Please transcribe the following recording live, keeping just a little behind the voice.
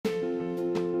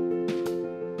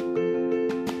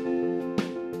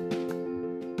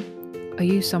Are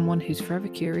you someone who's forever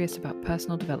curious about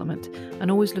personal development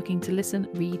and always looking to listen,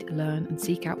 read, learn, and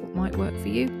seek out what might work for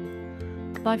you?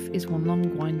 Life is one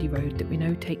long, windy road that we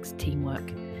know takes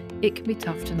teamwork. It can be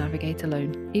tough to navigate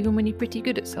alone, even when you're pretty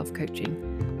good at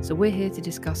self-coaching. So we're here to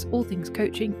discuss all things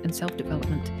coaching and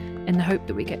self-development in the hope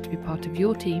that we get to be part of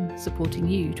your team, supporting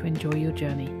you to enjoy your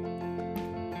journey.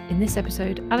 In this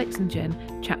episode, Alex and Jen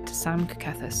chat to Sam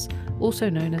Kukathas, also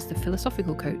known as the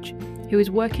philosophical coach, who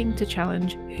is working to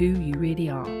challenge who you really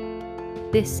are.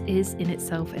 This is in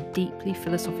itself a deeply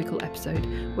philosophical episode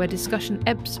where discussion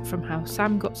ebbs from how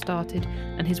Sam got started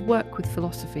and his work with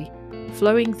philosophy,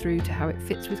 flowing through to how it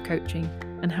fits with coaching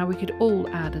and how we could all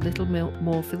add a little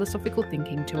more philosophical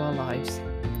thinking to our lives.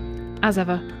 As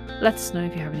ever, let us know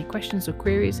if you have any questions or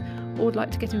queries or would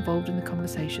like to get involved in the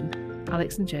conversation.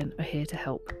 Alex and Jen are here to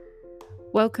help.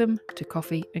 Welcome to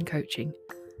Coffee and Coaching.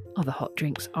 Other hot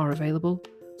drinks are available,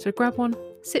 so grab one,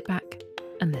 sit back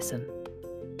and listen.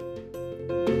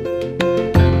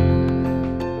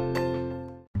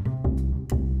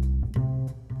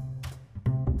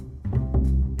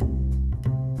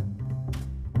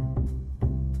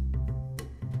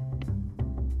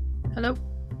 Hello.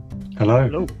 Hello.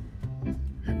 Hello.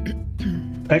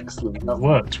 Excellent. That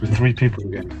worked with 3 people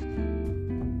again.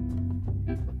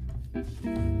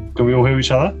 Can we all hear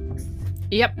each other?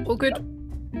 Yep, all good.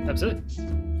 Absolutely.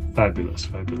 Fabulous,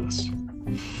 fabulous.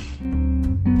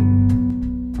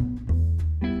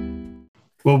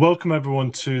 Well, welcome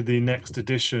everyone to the next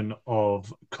edition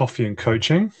of Coffee and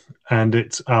Coaching. And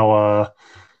it's our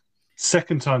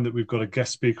second time that we've got a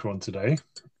guest speaker on today.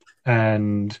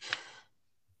 And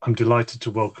I'm delighted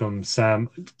to welcome Sam.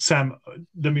 Sam,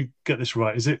 let me get this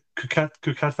right. Is it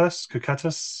Kukathas?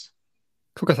 Kukathas.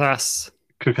 Kukathas.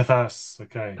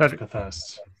 Okay. Perfect.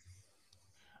 Kukathas.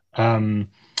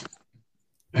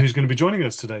 Who's going to be joining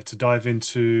us today to dive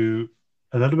into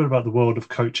a little bit about the world of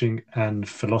coaching and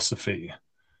philosophy.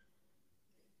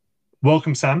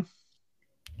 Welcome, Sam.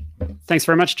 Thanks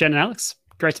very much, Jen and Alex.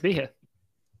 Great to be here.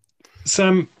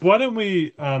 Sam, why don't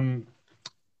we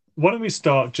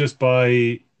start just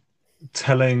by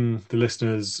telling the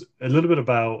listeners a little bit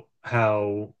about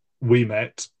how we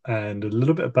met and a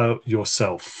little bit about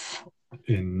yourself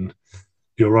in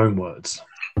your own words.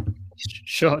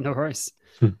 Sure, no worries.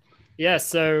 Yeah,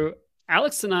 so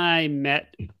Alex and I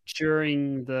met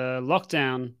during the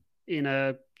lockdown in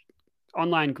a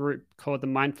online group called the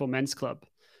Mindful Men's Club,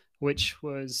 which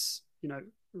was,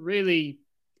 really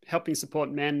helping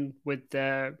support men with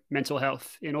their mental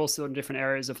health in all sorts of different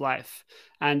areas of life.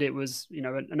 And it was,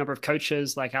 a number of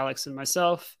coaches like Alex and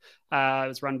myself. It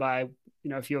was run by,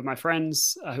 a few of my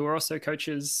friends who were also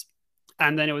coaches.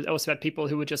 And then it was also about people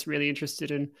who were just really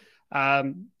interested in,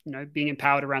 being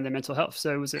empowered around their mental health.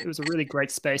 So it was a really great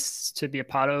space to be a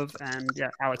part of. And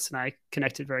yeah, Alex and I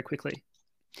connected very quickly.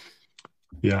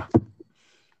 Yeah.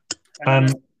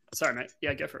 Sorry, mate.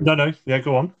 Yeah, go for it. No. Yeah,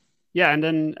 go on. Yeah. And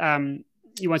then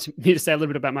you want me to say a little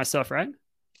bit about myself, right?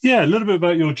 Yeah, a little bit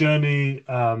about your journey,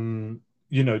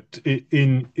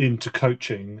 into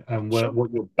coaching and Sure.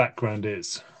 what your background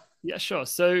is. Yeah, sure.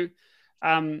 So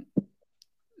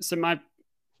my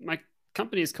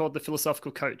company is called The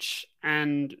Philosophical Coach,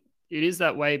 and it is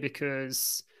that way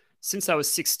because since I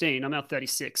was 16, I'm now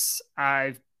 36,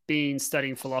 I've been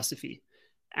studying philosophy.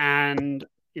 And,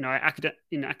 in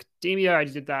academia, I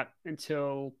did that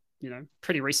until,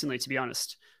 pretty recently, to be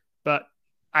honest. But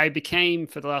I became,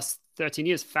 for the last 13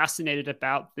 years, fascinated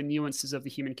about the nuances of the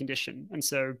human condition. And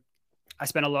so I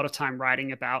spent a lot of time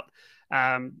writing about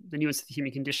the nuance of the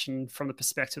human condition from the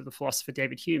perspective of the philosopher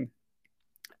David Hume.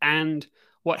 And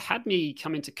what had me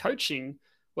come into coaching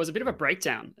was a bit of a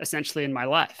breakdown, essentially, in my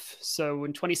life. So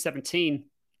in 2017,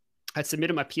 I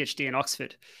submitted my PhD in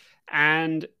Oxford,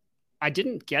 and I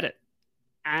didn't get it.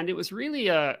 And it was really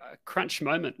a crunch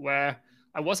moment where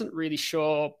I wasn't really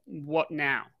sure what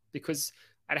now, because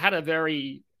I'd had a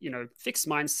very, fixed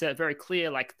mindset, very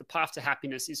clear, like the path to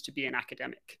happiness is to be an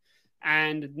academic.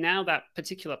 And now that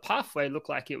particular pathway looked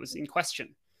like it was in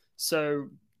question. So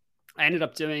I ended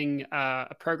up doing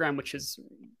a program which is,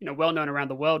 well known around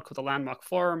the world called the Landmark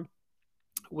Forum,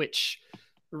 which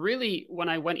really, when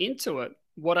I went into it,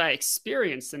 what I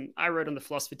experienced, and I wrote on the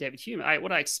philosopher David Hume,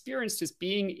 what I experienced is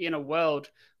being in a world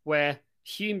where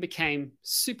Hume became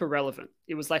super relevant.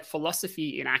 It was like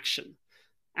philosophy in action.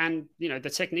 And, the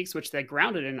techniques which they're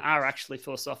grounded in are actually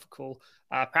philosophical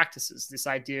practices. This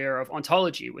idea of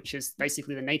ontology, which is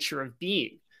basically the nature of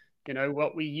being.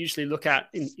 What we usually look at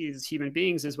is human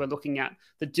beings is we're looking at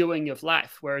the doing of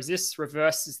life, whereas this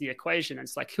reverses the equation.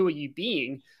 It's like, who are you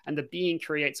being? And the being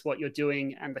creates what you're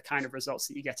doing and the kind of results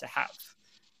that you get to have.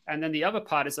 And then the other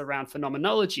part is around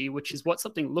phenomenology, which is what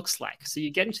something looks like. So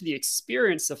you get into the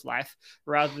experience of life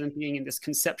rather than being in this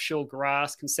conceptual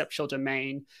grasp, conceptual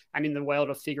domain, and in the world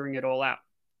of figuring it all out.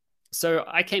 So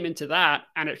I came into that,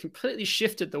 and it completely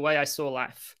shifted the way I saw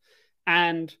life.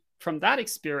 And from that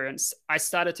experience, I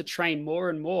started to train more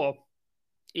and more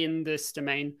in this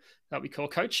domain that we call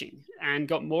coaching, and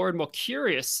got more and more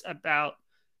curious about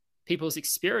people's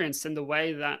experience and the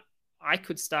way that I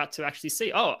could start to actually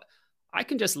see, oh, I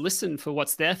can just listen for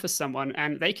what's there for someone,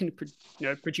 and they can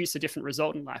produce a different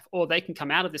result in life, or they can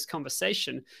come out of this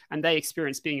conversation and they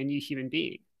experience being a new human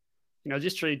being.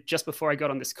 Just before I got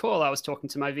on this call, I was talking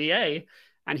to my VA,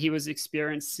 and he was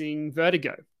experiencing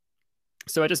vertigo.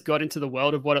 So I just got into the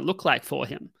world of what it looked like for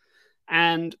him.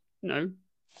 And,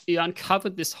 he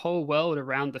uncovered this whole world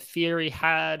around the fear he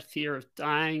had, fear of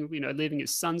dying, leaving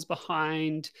his sons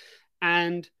behind.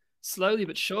 And slowly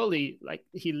but surely, like,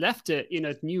 he left it in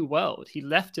a new world. He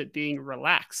left it being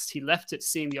relaxed. He left it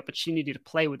seeing the opportunity to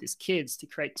play with his kids, to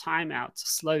create time out, to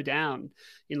slow down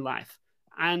in life.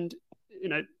 And,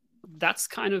 that's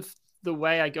kind of the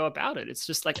way I go about it. It's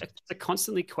just like a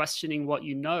constantly questioning what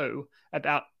you know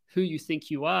about who you think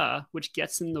you are, which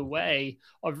gets in the way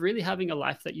of really having a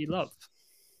life that you love.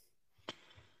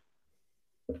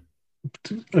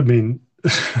 I mean,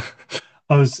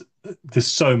 there's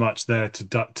so much there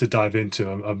to dive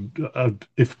into.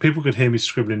 If people could hear me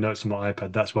scribbling notes on my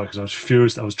iPad, that's why, because I was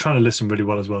furious. I was trying to listen really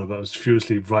well as well, but I was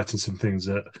furiously writing some things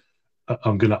that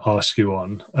I'm going to ask you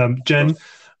on. Jen,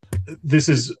 this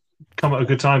has come at a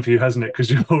good time for you, hasn't it? Because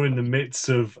you're in the midst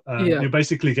of you're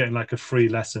basically getting like a free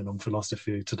lesson on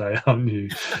philosophy today, aren't you?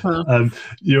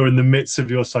 You're in the midst of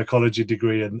your psychology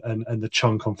degree and the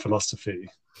chunk on philosophy.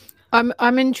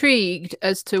 I'm intrigued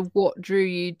as to what drew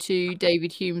you to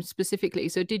David Hume specifically.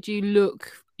 So did you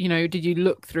look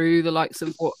through the likes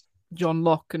of what John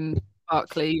Locke and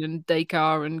Berkeley and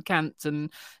Descartes and Kant, and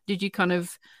did you kind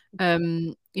of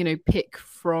pick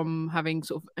from having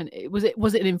sort of was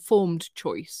it an informed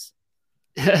choice?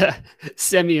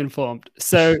 Semi-informed.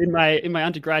 So in my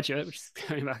undergraduate, which is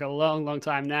going back a long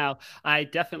time now, I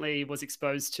definitely was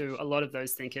exposed to a lot of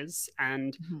those thinkers,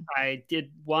 and I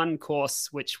did one course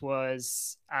which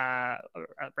was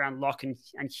around Locke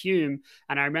and Hume,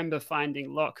 and I remember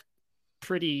finding Locke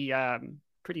pretty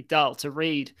dull to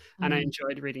read, and I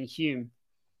enjoyed reading Hume.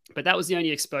 But that was the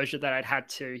only exposure that I'd had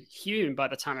to Hume by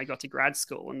the time I got to grad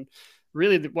school. And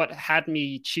really what had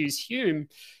me choose Hume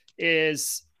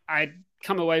is I'd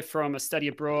come away from a study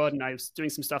abroad, and I was doing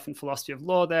some stuff in philosophy of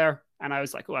law there. And I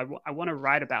was like, oh, I want to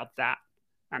write about that.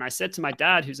 And I said to my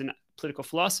dad, who's a political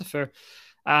philosopher,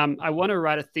 I want to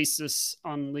write a thesis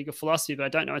on legal philosophy, but I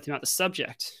don't know anything about the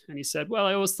subject. And he said, well,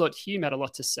 I always thought Hume had a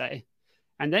lot to say.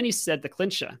 And then he said the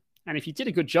clincher, and if you did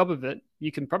a good job of it,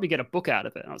 you can probably get a book out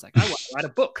of it. And I was like, I want to write a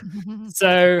book.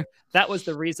 So that was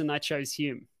the reason I chose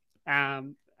Hume.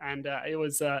 It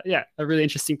was, a really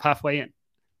interesting pathway in.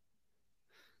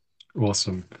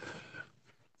 Awesome.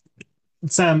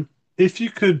 Sam, if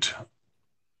you could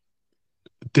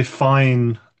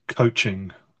define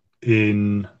coaching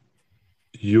in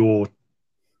your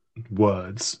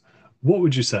words, what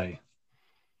would you say?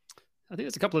 I think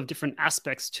there's a couple of different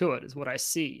aspects to it, is what I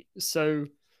see. So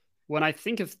when I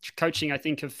think of coaching, I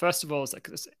think of, first of all,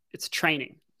 it's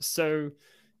training. So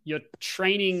you're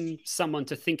training someone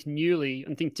to think newly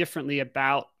and think differently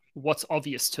about what's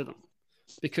obvious to them.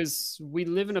 Because we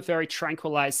live in a very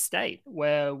tranquilized state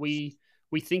where we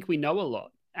think we know a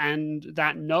lot, and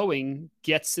that knowing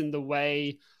gets in the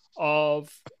way of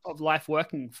life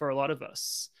working for a lot of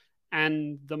us.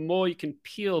 And the more you can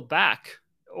peel back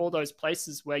all those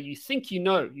places where you think you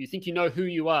know who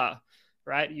you are,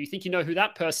 right? You think you know who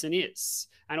that person is.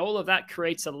 And all of that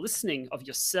creates a listening of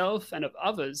yourself and of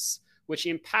others, which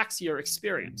impacts your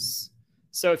experience.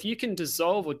 So if you can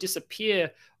dissolve or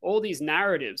disappear all these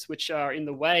narratives which are in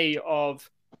the way of,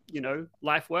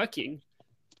 life working,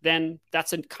 then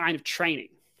that's a kind of training,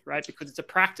 right? Because it's a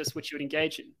practice which you would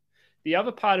engage in. The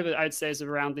other part of it, I'd say, is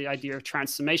around the idea of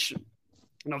transformation.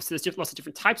 And obviously there's lots of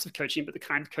different types of coaching, but the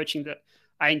kind of coaching that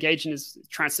I engage in is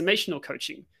transformational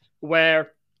coaching,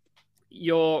 where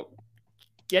you're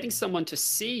getting someone to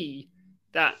see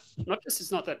that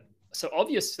it's not that so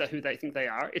obvious that who they think they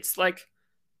are. It's like,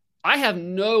 I have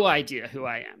no idea who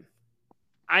I am.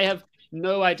 I have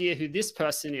no idea who this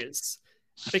person is,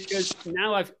 because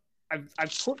now I've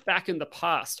put back in the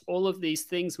past all of these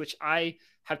things which I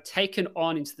have taken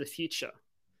on into the future.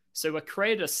 So I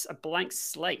created a blank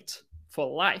slate for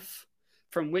life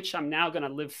from which I'm now going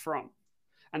to live from.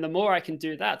 And the more I can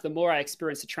do that, the more I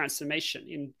experience a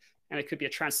transformation And it could be a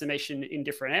transformation in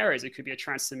different areas. It could be a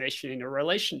transformation in your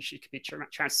relationship. It could be a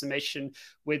transformation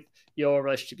with your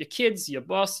relationship, your kids, your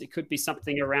boss. It could be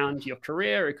something around your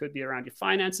career. It could be around your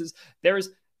finances. There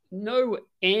is no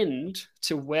end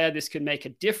to where this could make a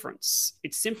difference.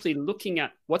 It's simply looking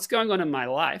at what's going on in my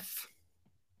life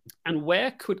and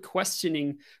where could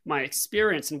questioning my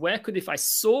experience, and where could, if I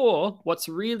saw what's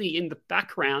really in the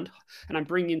background and I'm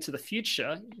bringing into the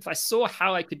future, if I saw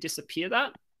how I could disappear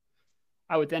that,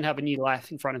 I would then have a new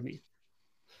life in front of me.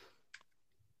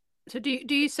 So do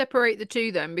you separate the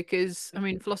two then? Because I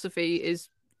mean, philosophy is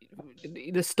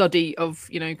the study of,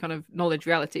 kind of knowledge,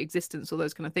 reality, existence, all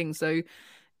those kind of things. So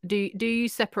do you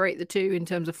separate the two in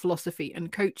terms of philosophy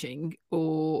and coaching,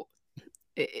 or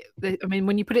I mean,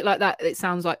 when you put it like that, it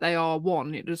sounds like they are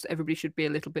one. It just, everybody should be a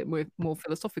little bit more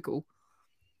philosophical.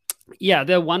 Yeah,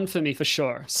 they're one for me for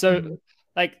sure. So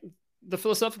like the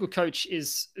philosophical coach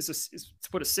is to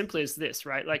put it simply as this,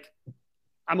 right? Like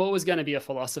I'm always going to be a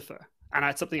philosopher, and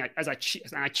it's something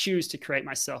I choose to create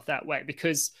myself that way,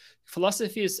 because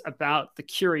philosophy is about the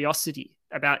curiosity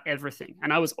about everything.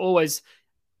 And I was always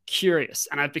curious,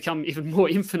 and I've become even more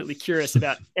infinitely curious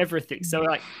about everything. So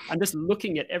like I'm just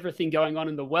looking at everything going on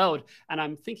in the world, and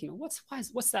I'm thinking, what's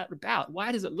that about?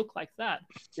 Why does it look like that?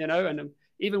 And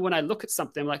even when I look at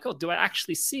something, I'm like, oh, do I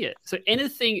actually see it? So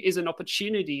anything is an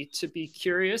opportunity to be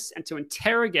curious and to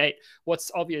interrogate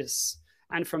what's obvious.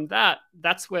 And from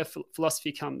that's where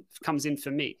philosophy comes in for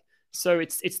me. So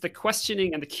it's the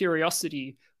questioning and the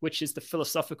curiosity, which is the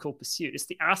philosophical pursuit. It's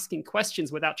the asking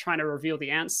questions without trying to reveal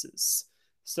the answers.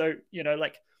 So,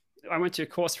 like I went to a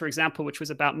course, for example, which was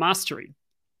about mastery.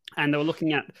 And they were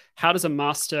looking at how does a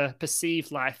master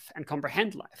perceive life and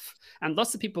comprehend life? And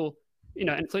lots of people,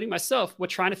 including myself, were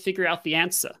trying to figure out the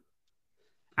answer.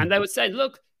 And they would say,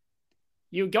 look,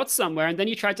 you got somewhere and then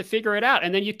you tried to figure it out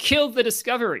and then you killed the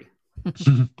discovery,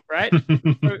 right?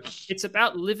 So it's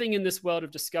about living in this world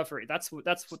of discovery. That's what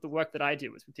the work that I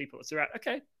do with people. It's about,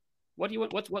 okay, what do you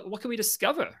want? What can we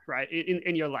discover, right,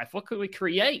 in your life? What can we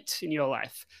create in your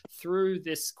life through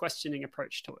this questioning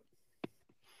approach to it?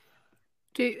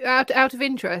 Out of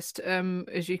interest,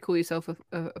 as you call yourself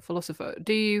a philosopher,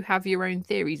 do you have your own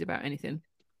theories about anything?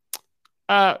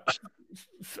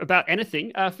 About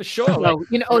anything, for sure. Well,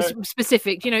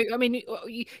 specific. I mean,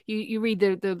 you read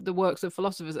the works of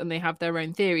philosophers, and they have their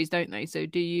own theories, don't they? So,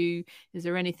 is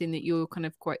there anything that you're kind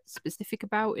of quite specific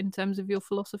about in terms of your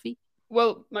philosophy?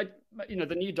 Well, my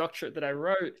the new doctorate that I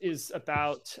wrote is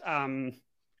about the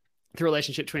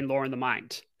relationship between law and the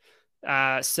mind.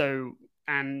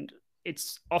 And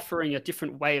it's offering a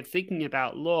different way of thinking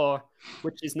about law,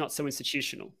 which is not so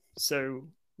institutional. So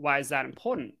why is that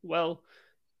important? Well,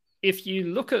 if you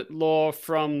look at law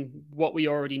from what we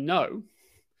already know,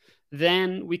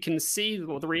 then we can see,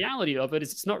 well, the reality of it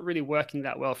is it's not really working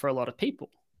that well for a lot of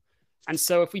people. And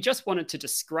so if we just wanted to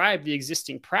describe the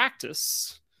existing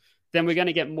practice, then we're going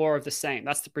to get more of the same.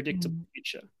 That's the predictable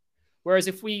future. Whereas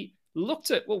if we looked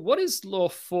at, well, what is law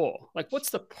for? Like, what's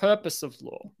the purpose of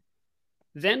law?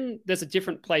 Then there's a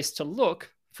different place to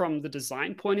look from the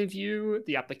design point of view,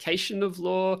 the application of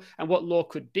law, and what law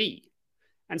could be.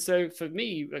 And so for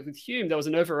me, like with Hume, there was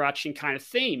an overarching kind of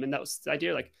theme. And that was the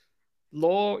idea, like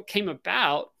law came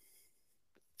about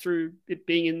through it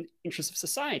being in the interest of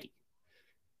society.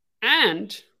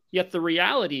 And yet the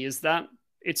reality is that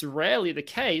it's rarely the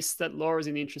case that law is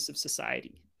in the interest of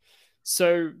society.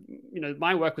 So,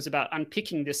 my work was about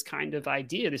unpicking this kind of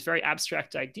idea, this very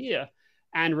abstract idea,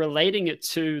 and relating it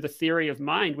to the theory of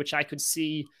mind, which I could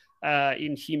see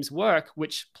in Hume's work,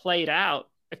 which played out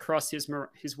across his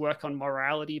work on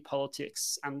morality,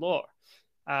 politics, and law.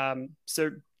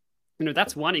 So,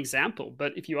 that's one example.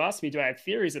 But if you ask me, do I have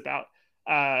theories about,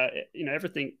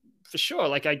 everything? For sure.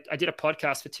 Like I did a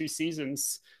podcast for 2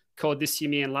 seasons called This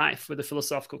Humean Life with a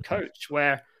philosophical coach,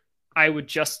 where I would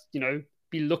just,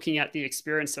 be looking at the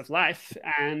experience of life,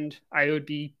 and I would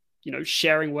be,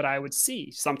 sharing what I would see.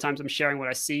 Sometimes I'm sharing what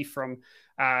I see from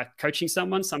coaching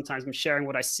someone. Sometimes I'm sharing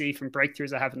what I see from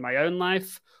breakthroughs I have in my own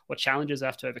life or challenges I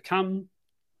have to overcome.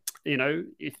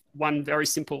 If one very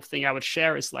simple thing I would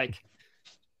share is like,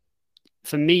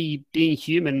 for me, being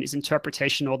human is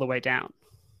interpretation all the way down.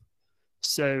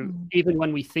 So even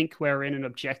when we think we're in an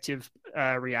objective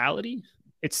reality,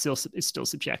 it's still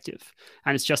subjective,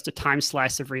 and it's just a time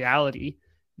slice of reality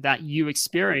that you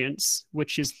experience,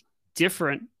 which is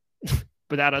different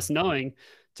without us knowing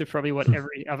to probably what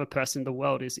every other person in the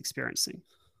world is experiencing.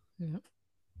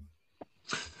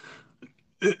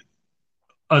 Yeah.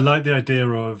 I like the idea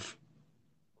of,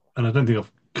 and I don't think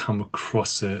I've come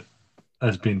across it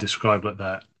as being described like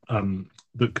that,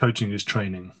 that coaching is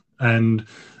training. And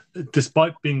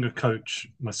despite being a coach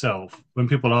myself, when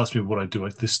people ask me what I do,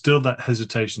 there's still that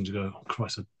hesitation to go, oh,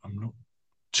 Christ, I'm not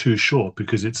too sure,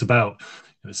 because it's about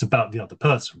the other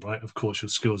person, right? Of course, your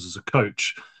skills as a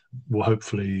coach will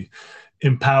hopefully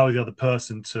empower the other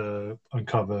person to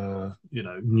uncover,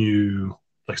 new,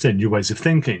 like I said, new ways of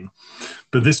thinking.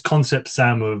 But this concept,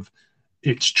 Sam, of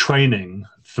it's training,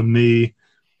 for me,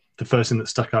 the first thing that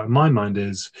stuck out in my mind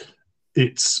is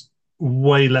it's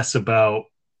way less about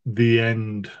the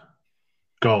end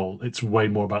goal. It's way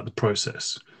more about the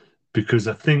process, because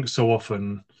I think so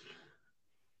often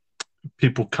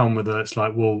people come with it's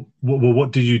like, well,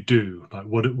 what do you do? Like,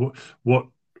 what,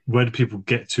 where do people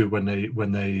get to when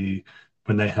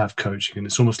they have coaching? And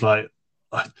it's almost like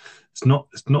it's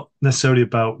not necessarily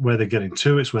about where they're getting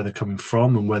to. It's where they're coming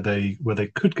from and where they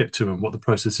could get to, and what the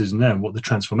process is now, and what the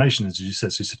transformation is. As you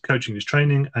said, so you said coaching is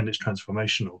training and it's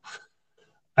transformational.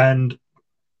 And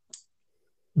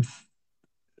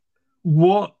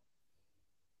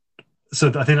so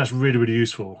I think that's really, really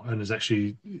useful, and has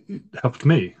actually helped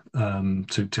me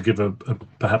to give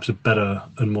perhaps a better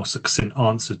and more succinct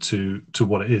answer to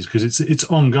what it is, because it's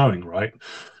ongoing, right?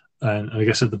 And I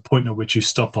guess at the point at which you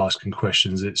stop asking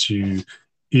questions, it's you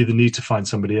either need to find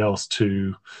somebody else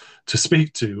to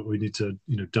speak to, or you need to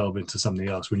delve into something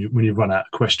else when you run out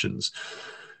of questions.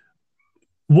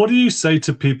 What do you say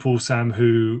to people, Sam,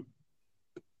 who,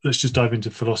 let's just dive into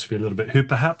philosophy a little bit, who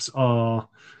perhaps are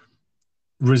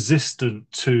resistant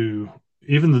to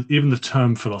even the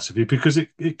term philosophy, because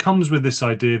it comes with this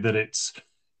idea that it's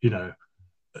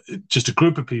just a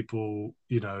group of people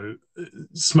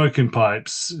smoking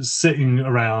pipes, sitting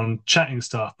around chatting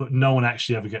stuff, but no one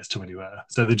actually ever gets to anywhere.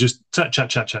 So they just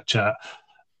chat.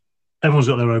 Everyone's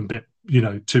got their own bit,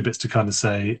 two bits to kind of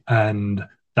say, and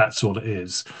that's all it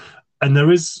is. And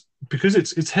there is, because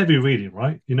it's heavy reading,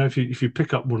 right? If you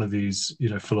pick up one of these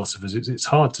philosophers, it's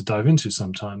hard to dive into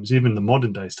sometimes. Even the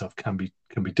modern day stuff can be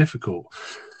difficult.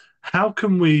 How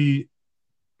can we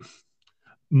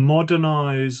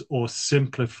modernize or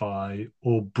simplify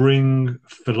or bring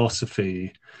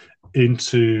philosophy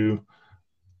into,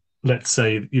 let's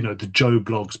say, the Joe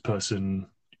Blogs person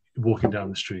walking down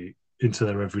the street, into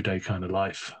their everyday kind of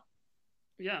life?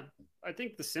 Yeah, I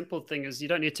think the simple thing is you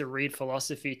don't need to read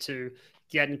philosophy to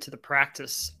get into the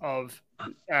practice of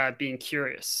being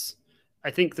curious.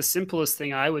 I think the simplest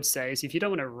thing I would say is, if you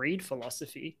don't want to read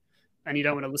philosophy and you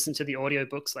don't want to listen to the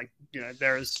audiobooks, like,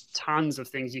 there's tons of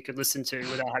things you could listen to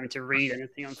without having to read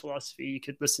anything on philosophy. You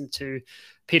could listen to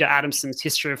Peter Adamson's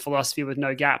History of Philosophy with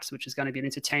No Gaps, which is going to be an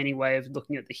entertaining way of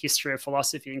looking at the history of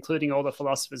philosophy, including all the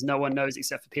philosophers no one knows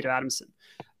except for Peter Adamson.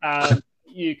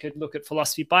 You could look at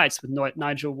Philosophy Bites with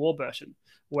Nigel Warburton,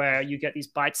 where you get these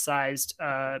bite-sized,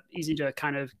 easy to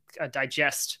kind of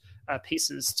digest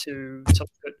pieces to look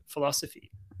at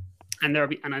philosophy. And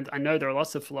I know there are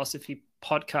lots of philosophy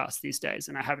podcasts these days,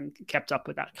 and I haven't kept up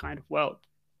with that kind of world.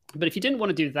 But if you didn't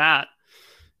want to do that,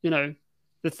 the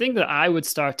thing that I would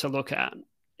start to look at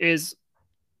is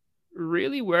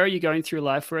really, where are you going through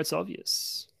life where it's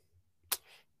obvious?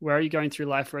 Where are you going through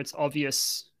life where it's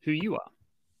obvious who you are?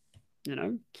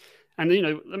 And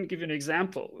let me give you an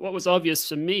example. What was obvious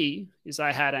for me is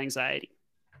I had anxiety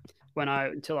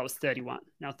until I was 31,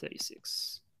 now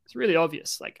 36. It's really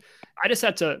obvious. Like, I just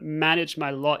had to manage my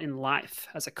lot in life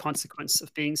as a consequence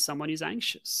of being someone who's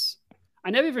anxious. I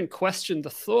never even questioned the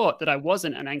thought that I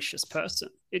wasn't an anxious person.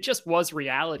 It just was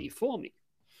reality for me.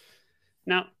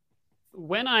 Now,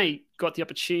 when I got the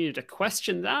opportunity to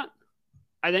question that,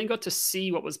 I then got to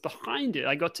see what was behind it.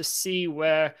 I got to see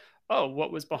where,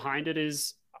 what was behind it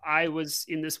is I was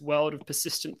in this world of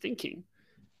persistent thinking,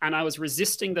 and I was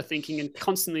resisting the thinking and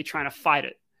constantly trying to fight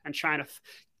it and trying to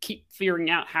keep figuring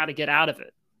out how to get out of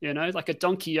it, like a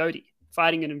Don Quixote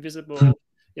fighting an invisible,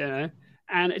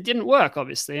 and it didn't work,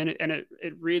 obviously. And it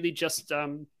really just,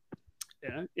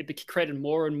 it created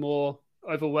more and more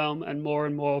overwhelm and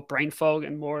more brain fog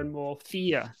and more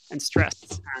fear and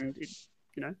stress. And it,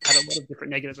 had a lot of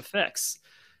different negative effects.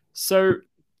 So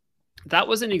that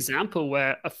was an example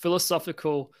where a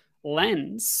philosophical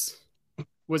lens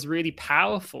was really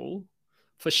powerful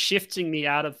for shifting me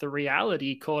out of the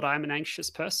reality called I'm an anxious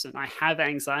person. I have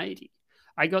anxiety.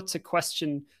 I got to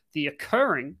question the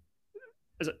occurring,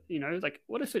 like,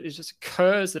 what if it just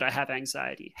occurs that I have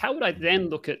anxiety? How would I then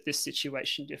look at this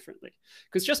situation differently?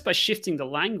 Because just by shifting the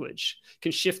language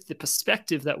can shift the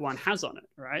perspective that one has on it,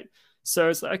 right? So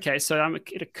it's like, okay, so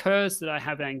it occurs that I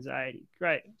have anxiety.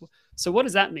 Great. So what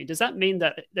does that mean? Does that mean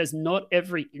that there's not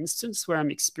every instance where I'm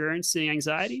experiencing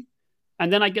anxiety?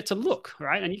 And then I get to look,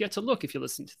 right? And you get to look if you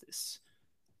listen to this.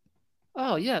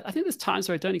 oh yeah, I think there's times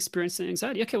where I don't experience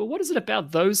anxiety. Okay, well, what is it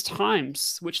about those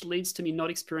times which leads to me not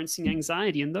experiencing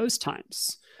anxiety in those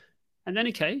times? And then,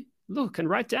 okay, look and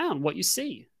write down what you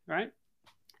see, right?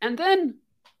 And then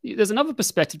there's another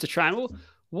perspective to try. Well,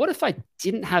 what if I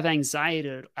didn't have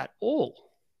anxiety at all?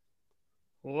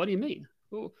 Well, what do you mean?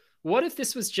 Well, what if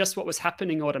this was just what was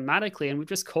happening automatically and we've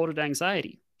just called it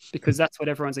anxiety because that's what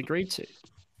everyone's agreed to?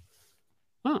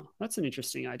 Oh, that's an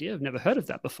interesting idea. I've never heard of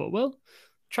that before. Well,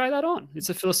 try that on. It's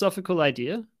a philosophical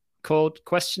idea called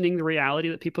questioning the reality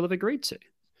that people have agreed to.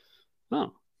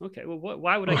 Oh, okay. Well,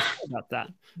 why would I care about that?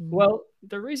 Well,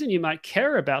 the reason you might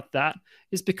care about that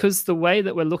is because the way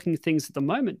that we're looking at things at the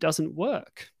moment doesn't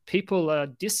work. People are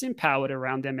disempowered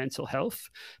around their mental health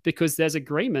because there's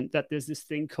agreement that there's this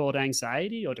thing called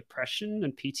anxiety or depression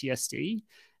and PTSD,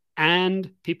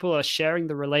 and people are sharing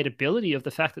the relatability of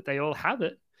the fact that they all have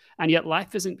it, and yet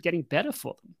life isn't getting better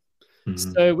for them.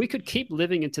 Mm-hmm. So we could keep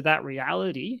living into that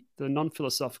reality, the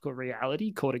non-philosophical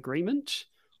reality called agreement,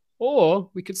 or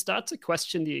we could start to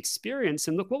question the experience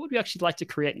and look, what would we actually like to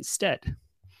create instead,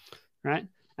 right?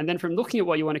 And then from looking at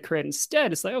what you want to create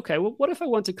instead, it's like, okay, well, what if I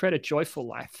want to create a joyful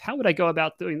life? How would I go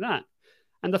about doing that?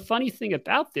 And the funny thing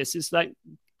about this is that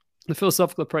the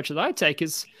philosophical approach that I take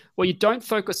is, well, you don't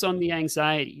focus on the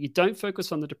anxiety, you don't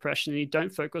focus on the depression, and you don't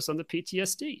focus on the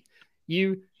PTSD.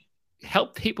 You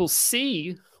help people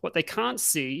see what they can't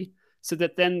see so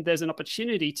that then there's an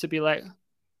opportunity to be like,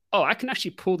 oh, I can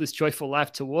actually pull this joyful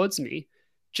life towards me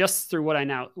just through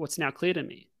what's now clear to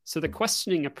me. So the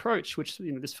questioning approach, which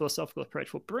this philosophical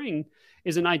approach will bring,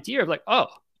 is an idea of like, oh,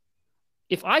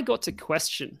 if I got to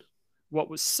question what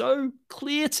was so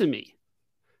clear to me,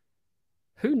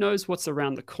 who knows what's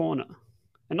around the corner?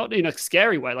 And not in a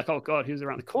scary way, like, oh God, who's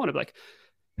around the corner? But like,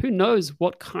 who knows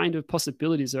what kind of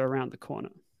possibilities are around the corner?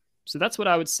 So that's what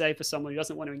I would say for someone who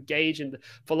doesn't want to engage in the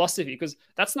philosophy, because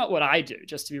that's not what I do,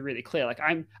 just to be really clear. Like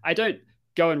I don't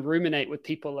go and ruminate with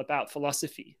people about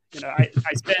philosophy. I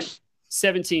spent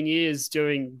 17 years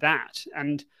doing that.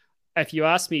 And if you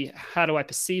ask me, how do I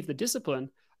perceive the discipline?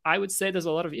 I would say there's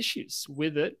a lot of issues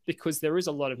with it because there is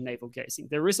a lot of navel gazing.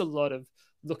 There is a lot of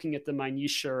looking at the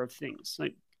minutiae of things.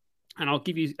 And I'll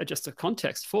give you just a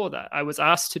context for that. I was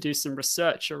asked to do some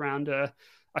research around a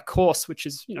course, which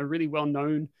is really well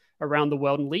known around the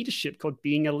world in leadership, called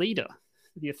Being a Leader,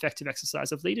 the effective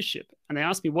exercise of leadership. And they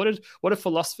asked me, what have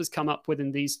philosophers come up with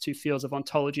in these two fields of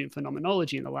ontology and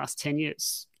phenomenology in the last 10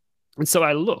 years? And so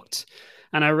I looked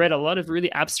and I read a lot of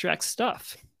really abstract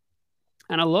stuff.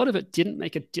 And a lot of it didn't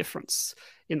make a difference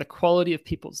in the quality of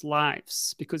people's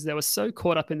lives because they were so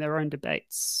caught up in their own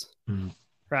debates,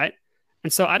 right?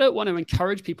 And so I don't want to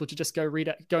encourage people to just go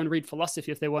and read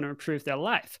philosophy if they want to improve their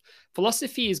life.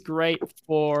 Philosophy is great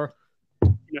for,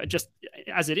 just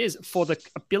as it is, for the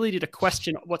ability to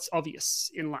question what's obvious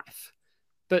in life.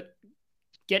 But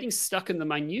getting stuck in the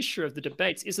minutiae of the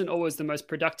debates isn't always the most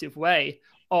productive way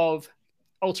of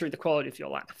altering the quality of your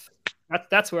life.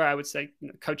 That's where I would say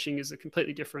coaching is a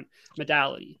completely different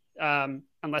modality,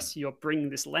 unless you're bringing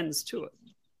this lens to it.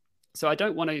 So I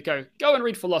don't want to go and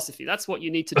read philosophy. That's what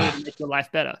you need to do to make your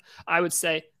life better. I would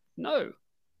say, no,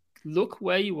 look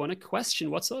where you want to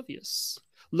question what's obvious.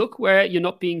 Look where you're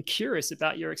not being curious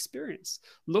about your experience.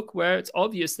 Look where it's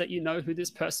obvious that you know who this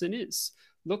person is.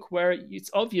 Look where it's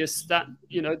obvious that,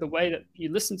 the way that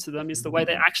you listen to them is the way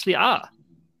they actually are.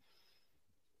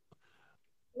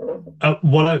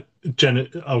 Jen,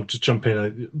 I'll just jump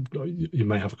in. You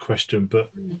may have a question,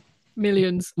 but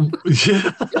millions.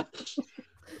 Yeah.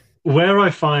 Where I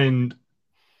find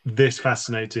this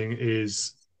fascinating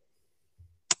is,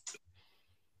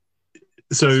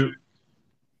 so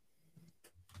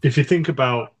if you think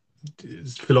about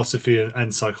philosophy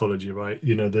and psychology, right?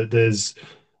 There's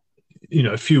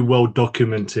a few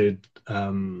well-documented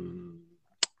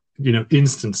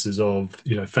instances of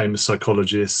famous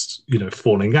psychologists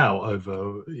falling out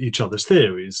over each other's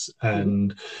theories,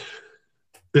 and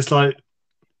it's like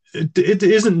it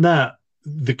isn't that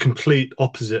the complete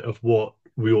opposite of what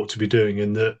we ought to be doing,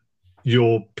 in that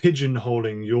you're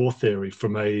pigeonholing your theory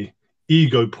from a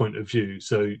ego point of view.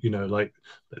 So like,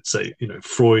 let's say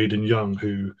Freud and Jung,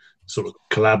 who sort of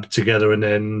collabed together, and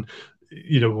then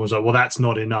was like, well, that's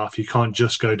not enough, you can't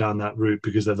just go down that route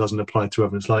because that doesn't apply to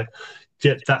everyone. It's like,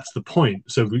 yeah, that's the point.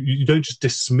 So you don't just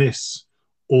dismiss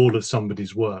all of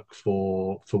somebody's work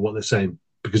for what they're saying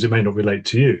because it may not relate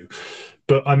to you.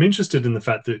 But I'm interested in the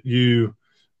fact that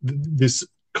this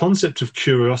concept of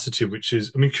curiosity, which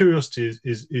is, curiosity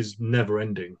is never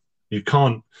ending. You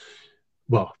can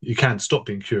stop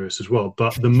being curious as well.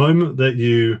 But the moment that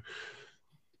you,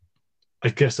 I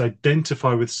guess,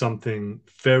 identify with something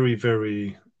very,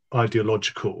 very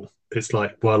ideological it's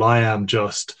like, well, I am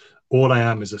just, all I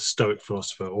am is a Stoic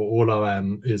philosopher, or all I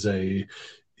am is a,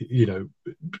 you know,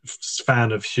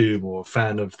 fan of Hume, or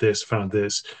fan of this, fan of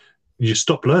this. You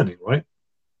stop learning, right?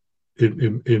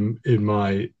 In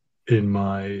my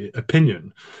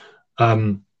opinion.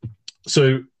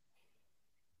 So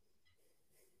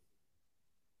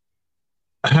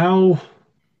how,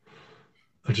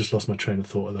 I just lost my train of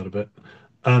thought a little bit.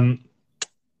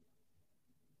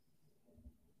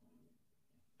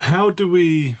 How do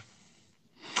we,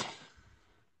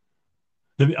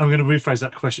 I'm going to rephrase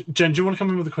that question. Jen, do you want to come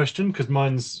in with a question? Because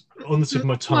mine's on the tip of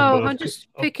my tongue. Well, but I'm just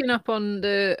picking up on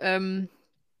the.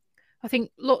 I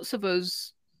think lots of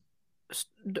us,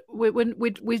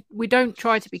 we don't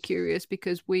try to be curious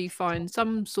because we find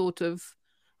some sort of,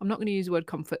 I'm not going to use the word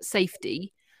comfort,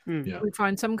 safety. Yeah. We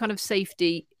find some kind of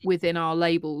safety within our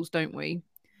labels, don't we?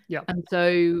 Yeah. And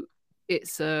so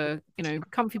it's a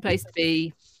comfy place to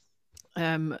be.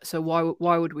 So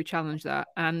why would we challenge that?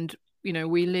 And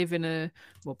we live in a,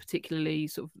 well, particularly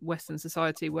sort of Western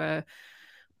society where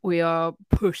we are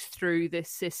pushed through this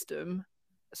system.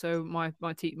 So my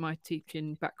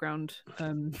teaching background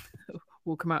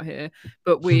will come out here,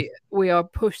 but we are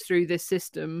pushed through this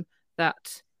system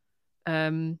that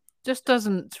just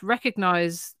doesn't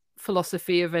recognize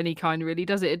philosophy of any kind, really,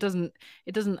 does it? It doesn't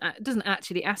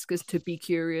actually ask us to be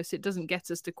curious. It doesn't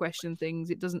get us to question things.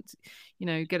 It doesn't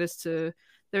get us to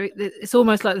it's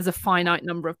almost like there's a finite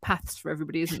number of paths for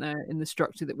everybody, isn't there, in the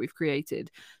structure that we've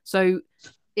created. So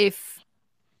if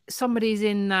somebody's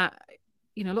in that,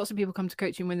 lots of people come to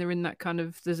coaching when they're in that kind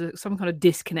of, there's some kind of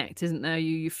disconnect, isn't there?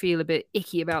 You feel a bit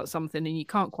icky about something and you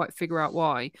can't quite figure out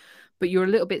why, but you're a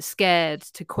little bit scared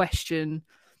to question,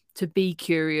 to be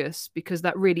curious, because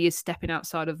that really is stepping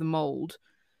outside of the mold.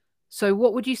 So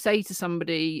what would you say to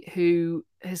somebody who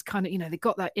has kind of, they've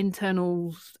got that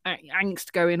internal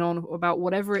angst going on about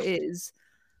whatever it is,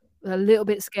 they're a little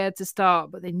bit scared to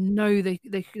start, but they know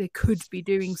they could be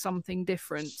doing something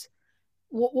different?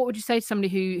 What would you say to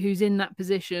somebody who's in that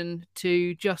position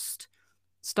to just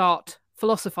start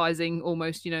philosophizing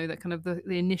almost, that kind of the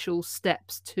initial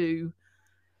steps to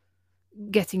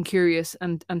getting curious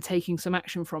and taking some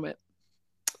action from it?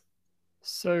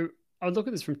 So I would look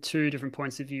at this from two different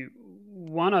points of view.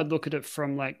 One, I'd look at it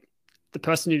from like the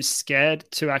person who's scared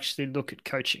to actually look at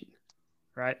coaching,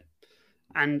 right?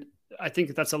 And I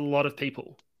think that's a lot of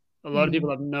people. A lot of people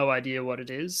have no idea what it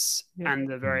is, and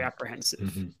they're very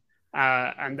apprehensive.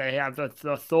 And they have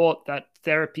the thought that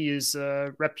therapy is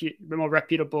more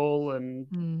reputable,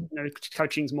 and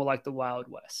coaching is more like the Wild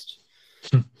West.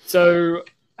 So,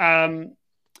 and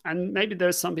maybe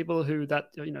there's some people who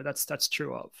that's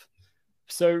true of.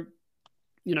 So,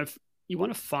 you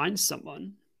want to find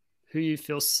someone who you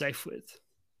feel safe with,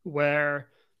 where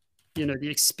the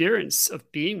experience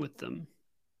of being with them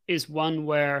is one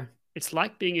where it's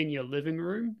like being in your living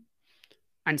room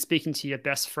and speaking to your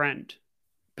best friend.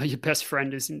 But your best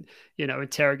friend is,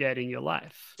 interrogating your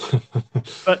life.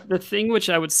 But the thing which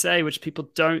I would say, which people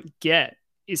don't get,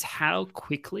 is how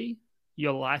quickly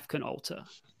your life can alter.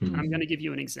 I'm going to give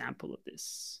you an example of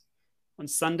this. On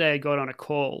Sunday, I got on a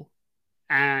call,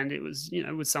 and it was,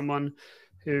 with someone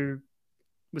who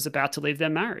was about to leave their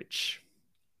marriage.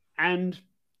 And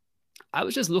I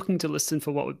was just looking to listen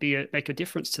for what would make a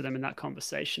difference to them in that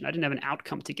conversation. I didn't have an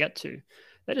outcome to get to.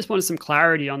 They just wanted some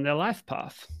clarity on their life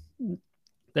path.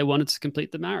 They wanted to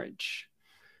complete the marriage.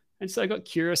 And so I got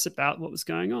curious about what was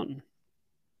going on.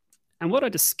 And what I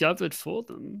discovered for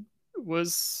them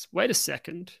was, wait a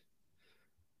second,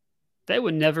 they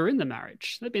were never in the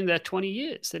marriage. They've been there 20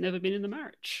 years. They've never been in the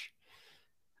marriage.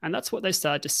 And that's what they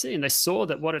started to see. And they saw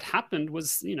that what had happened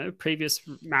was, previous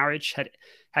marriage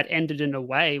had ended in a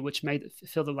way which made it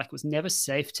feel like it was never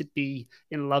safe to be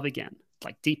in love again,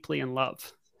 like deeply in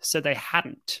love. So they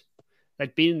hadn't.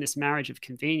 They'd been in this marriage of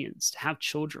convenience to have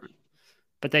children,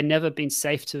 but they'd never been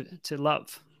safe to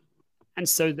love. And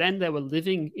so then they were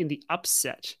living in the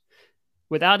upset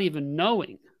without even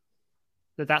knowing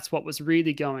that that's what was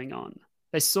really going on.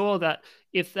 They saw that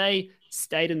if they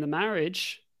stayed in the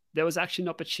marriage, there was actually an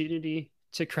opportunity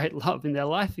to create love in their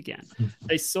life again.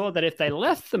 They saw that if they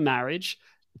left the marriage,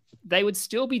 they would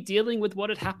still be dealing with what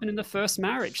had happened in the first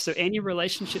marriage. So any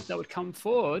relationship that would come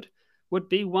forward would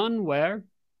be one where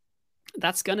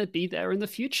that's going to be there in the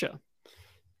future.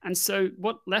 And so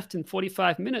what left in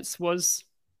 45 minutes was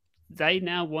they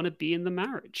now want to be in the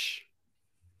marriage.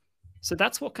 So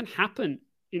that's what can happen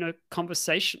in a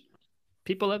conversation.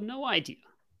 People have no idea.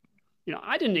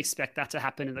 I didn't expect that to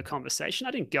happen in the conversation.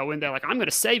 I didn't go in there like, I'm going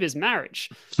to save his marriage.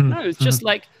 No, it's just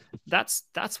like, that's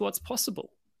what's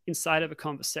possible. inside of a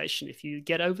conversation, if you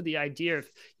get over the idea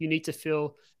of you need to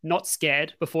feel not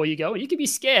scared before you go, and you can be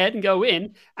scared and go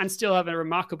in and still have a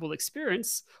remarkable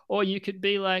experience, or you could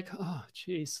be like, oh,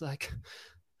 geez, like,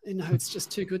 it's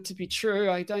just too good to be true.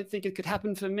 I don't think it could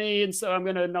happen for me. And so I'm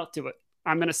going to not do it.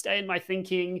 I'm going to stay in my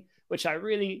thinking, which I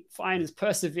really find is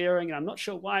persevering. And I'm not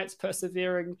sure why it's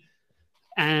persevering.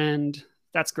 And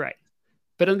that's great.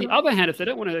 But on the other hand, if they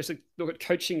don't want to look at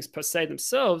coachings per se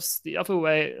themselves, the other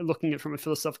way, looking at it from a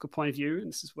philosophical point of view, and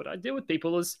this is what I do with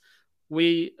people, is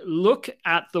we look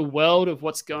at the world of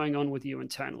what's going on with you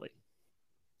internally.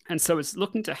 And so it's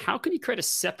looking to how can you create a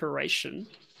separation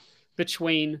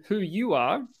between who you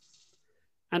are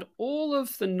and all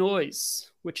of the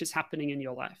noise which is happening in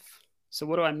your life. So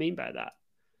what do I mean by that?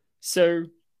 So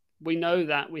we know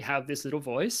that we have this little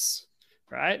voice,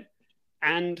 right?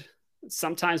 And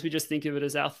sometimes we just think of it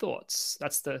as our thoughts.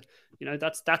 That's the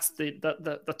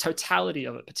totality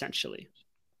of it potentially.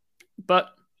 But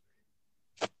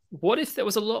what if there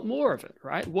was a lot more of it,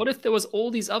 right? What if there was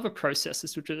all these other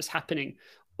processes which are just happening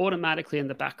automatically in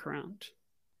the background?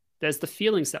 There's the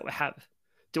feelings that we have.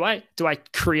 Do I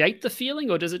create the feeling,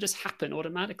 or does it just happen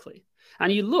automatically?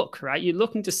 And you look, right? You're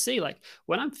looking to see, like,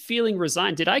 when I'm feeling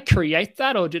resigned, did I create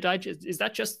that, or is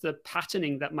that just the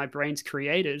patterning that my brain's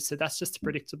created? So that's just a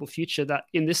predictable future that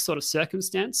in this sort of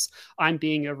circumstance, I'm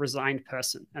being a resigned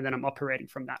person, and then I'm operating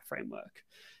from that framework.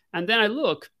 And then I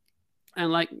look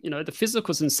and, like, the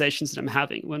physical sensations that I'm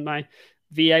having when my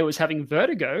VA was having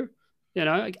vertigo,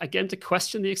 I get him to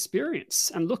question the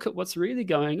experience and look at what's really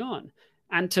going on,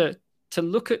 and to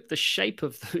look at the shape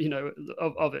of,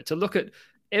 of it, to look at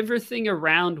everything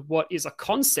around what is a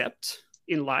concept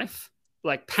in life,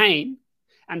 like pain,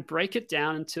 and break it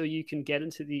down until you can get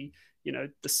into the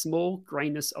small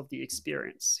grainness of the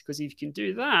experience. Because if you can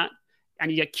do that and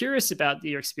you get curious about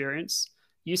your experience,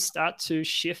 you start to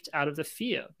shift out of the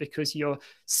fear, because you're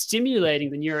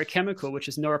stimulating the neurochemical, which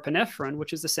is norepinephrine,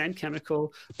 which is the same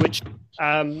chemical which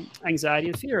anxiety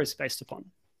and fear is based upon,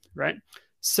 right?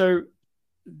 So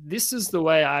this is the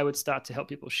way I would start to help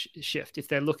people shift if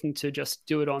they're looking to just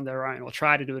do it on their own, or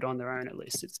try to do it on their own at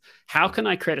least. It's how can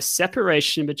I create a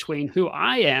separation between who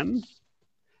I am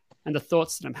and the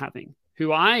thoughts that I'm having,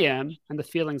 who I am and the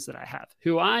feelings that I have,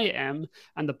 who I am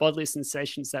and the bodily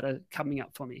sensations that are coming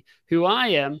up for me, who I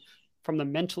am from the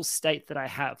mental state that I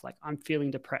have, like I'm feeling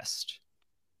depressed.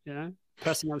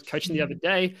 Person I was coaching the other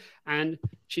day, and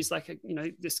she's like,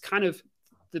 this kind of,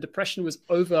 the depression was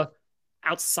over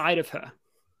outside of her.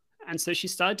 And so she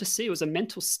started to see it was a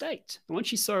mental state. And when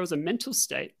she saw it was a mental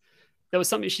state, there was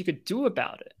something she could do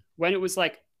about it. When it was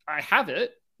like, I have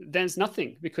it, there's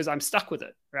nothing because I'm stuck with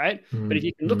it, right? But if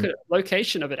you can look at a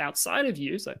location of it outside of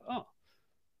you, it's like, oh,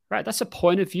 right, that's a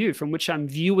point of view from which I'm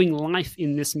viewing life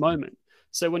in this moment.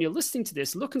 So when you're listening to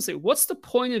this, look and say, what's the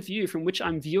point of view from which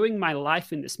I'm viewing my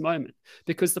life in this moment?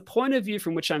 Because the point of view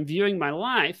from which I'm viewing my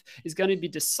life is going to be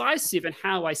decisive in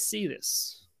how I see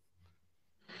this.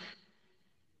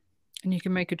 And you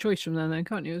can make a choice from there then,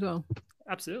 can't you, as well?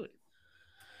 Absolutely.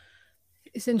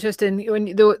 It's interesting when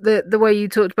the way you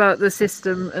talked about the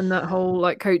system and that whole,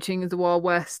 like, coaching is the Wild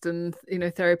West, and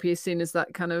therapy is seen as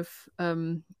that kind of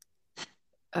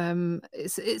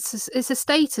it's a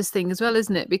status thing as well,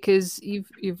 isn't it? Because you've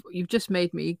just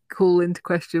made me call into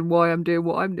question why I'm doing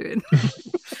what I'm doing.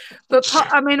 But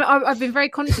I've been very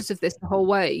conscious of this the whole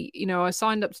way. I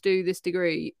signed up to do this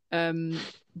degree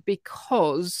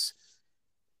because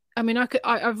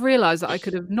I've realized that I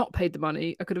could have not paid the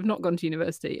money. I could have not gone to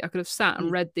university. I could have sat and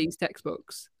read these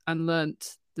textbooks and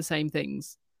learnt the same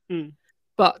things.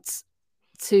 But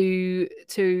to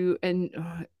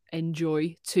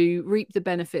enjoy, to reap the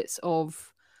benefits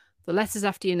of the letters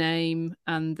after your name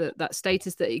and that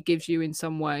status that it gives you in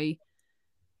some way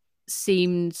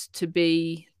seemed to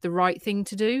be the right thing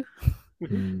to do.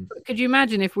 Could you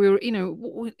imagine if we were,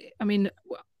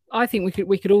 I think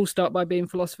we could all start by being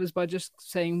philosophers by just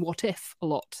saying what if a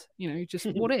lot, just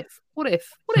what if.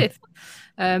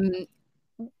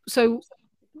 So,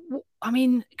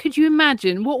 could you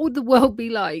imagine what would the world be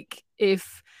like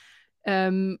if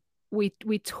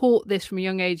we taught this from a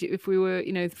young age? If we were,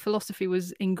 philosophy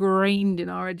was ingrained in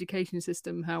our education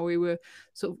system, how we were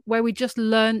where we just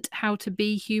learnt how to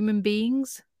be human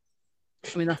beings.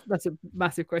 That's a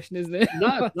massive question, isn't it?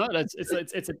 No,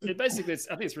 basically, I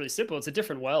think it's really simple. It's a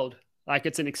different world. Like,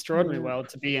 it's an extraordinary world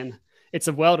to be in. It's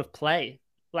a world of play.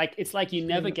 Like, it's like you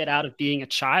never get out of being a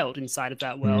child inside of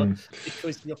that world,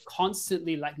 because you're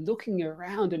constantly like looking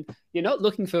around, and you're not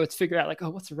looking to figure out like, oh,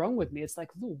 what's wrong with me? It's like,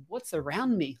 oh, what's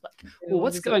around me? Like, oh,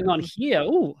 what's going on here?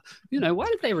 Oh, why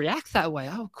did they react that way?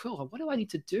 Oh, cool. What do I need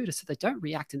to do so they don't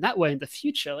react in that way in the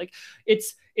future? Like,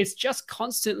 it's just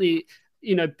constantly,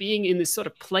 being in this sort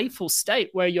of playful state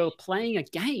where you're playing a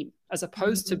game as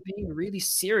opposed to being really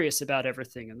serious about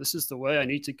everything. And this is the way I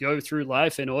need to go through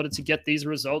life in order to get these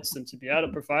results and to be able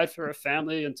to provide for a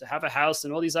family and to have a house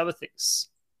and all these other things.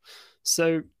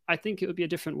 So I think it would be a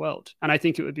different world, and I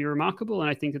think it would be remarkable, and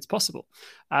I think it's possible,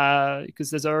 because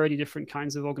there's already different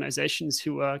kinds of organizations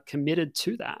who are committed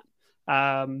to that.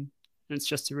 And it's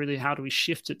just really, how do we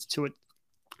shift it to it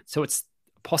so it's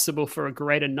possible for a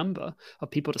greater number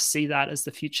of people to see that as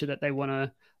the future that they want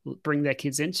to bring their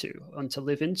kids into and to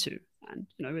live into. And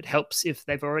it helps if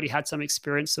they've already had some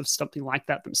experience of something like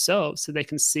that themselves, so they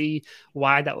can see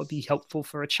why that would be helpful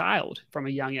for a child from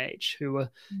a young age who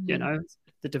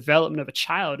the development of a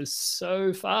child is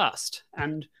so fast,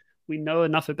 and we know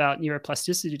enough about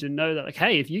neuroplasticity to know that, like,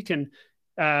 hey, if you can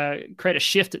create a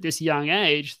shift at this young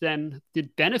age, then the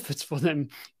benefits for them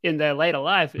in their later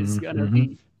life is going to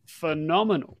be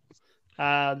phenomenal.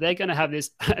 They're going to have this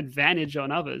advantage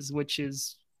on others, which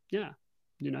is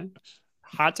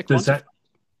hard to quantify.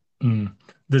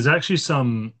 There's actually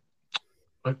some.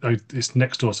 It's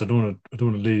next door, so I don't want to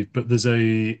leave. But there's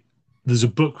a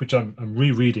book which I'm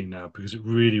rereading now, because it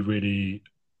really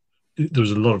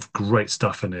there's a lot of great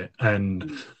stuff in it,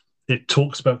 and it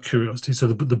talks about curiosity. So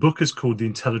the book is called The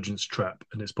Intelligence Trap,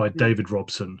 and it's by David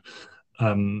Robson.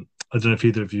 I don't know if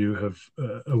either of you have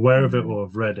aware of it or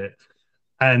have read it.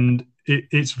 And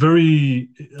it's a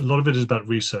lot of it is about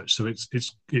research. So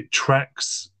it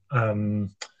tracks a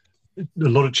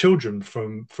lot of children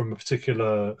from a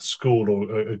particular school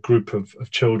or a group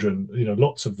of children,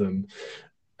 lots of them.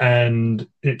 And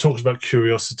it talks about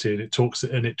curiosity,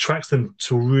 and it tracks them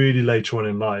to really later on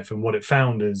in life. And what it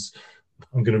found is,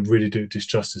 I'm going to really do it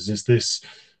justice, is this: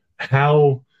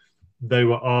 how they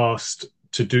were asked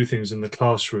to do things in the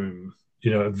classroom,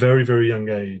 at a very, very young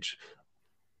age,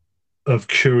 of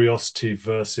curiosity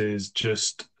versus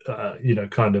just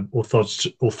kind of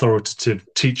authoritative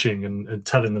teaching and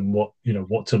telling them what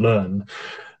to learn.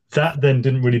 That then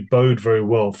didn't really bode very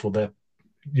well for their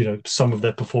some of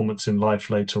their performance in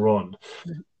life later on.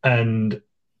 And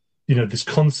this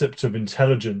concept of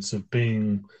intelligence, of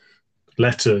being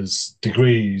letters,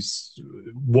 degrees,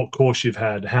 what course you've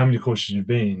had, how many courses you've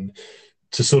been,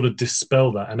 to sort of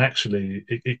dispel that. And actually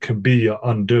it can be your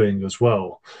undoing as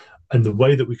well. And the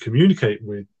way that we communicate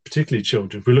with particularly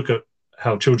children, if we look at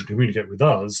how children communicate with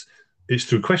us, it's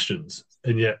through questions.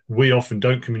 And yet we often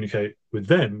don't communicate with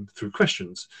them through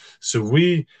questions. So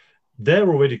they're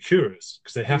already curious,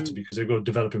 because they have to be, because they've got a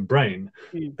developing brain.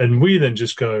 And we then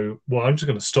just go, well, I'm just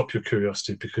going to stop your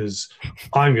curiosity, because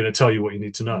I'm going to tell you what you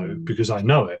need to know, because I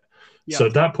know it. So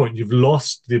at that point, you've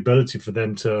lost the ability for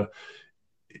them to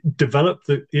develop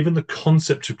even the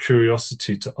concept of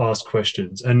curiosity, to ask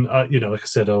questions. And like I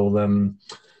said, I'll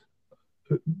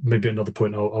maybe another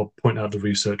point, I'll point out the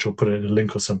research or put it in a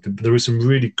link or something, but there is some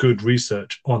really good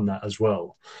research on that as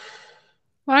well.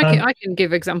 Well, I can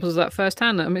give examples of that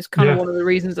firsthand. I mean, it's kind of one of the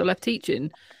reasons I left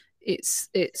teaching.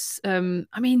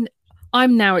 I mean,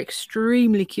 I'm now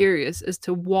extremely curious as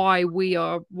to why we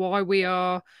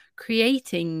are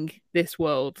creating this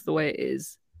world the way it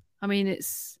is. I mean,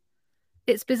 it's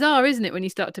bizarre, isn't it, when you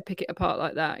start to pick it apart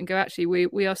like that and go, actually,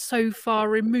 we are so far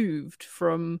removed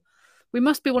from. We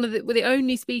must be we're the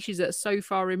only species that are so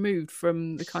far removed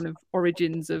from the kind of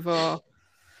origins of our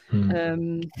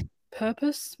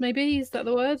purpose. Maybe, is that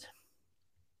the word?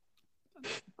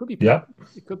 Could be. Yeah.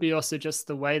 It could be also just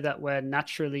the way that we're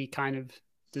naturally kind of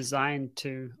designed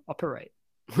to operate.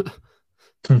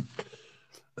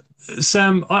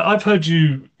 Sam, I've heard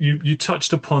you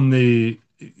touched upon the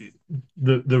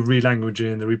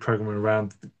relanguaging, the reprogramming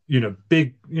around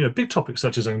big topics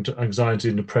such as anxiety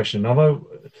and depression.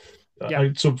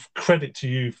 I sort of credit to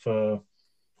you for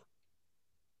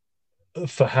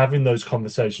having those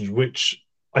conversations, which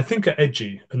I think are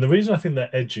edgy. And the reason I think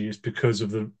they're edgy is because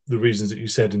of the reasons that you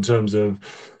said, in terms of,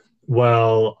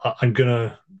 well, I'm going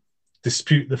to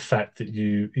dispute the fact that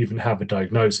you even have a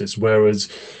diagnosis. Whereas,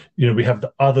 we have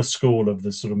the other school of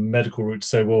the sort of medical route to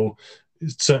say, well,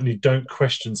 certainly don't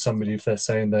question somebody if they're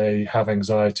saying they have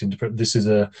anxiety and depression. This is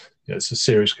it's a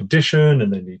serious condition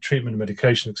and they need treatment and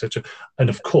medication, etc. And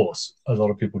of course, a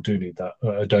lot of people do need that.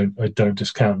 I don't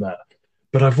discount that.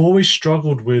 But I've always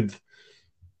struggled with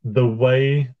the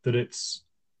way that it's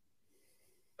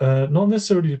not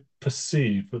necessarily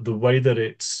perceived, but the way that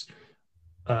it's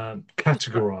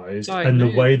categorized and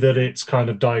the way that it's kind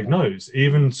of diagnosed,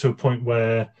 even to a point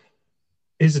where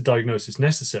is a diagnosis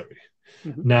necessary?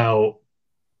 Now,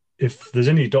 if there's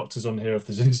any doctors on here, if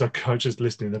there's any psychiatrists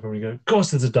listening, they're probably going, of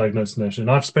course there's a diagnosis necessary.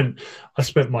 And I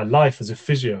spent my life as a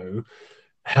physio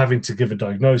having to give a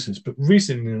diagnosis, but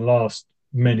recently in the last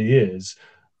many years,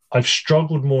 I've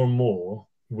struggled more and more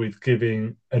with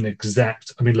giving an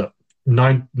exact, I mean, look,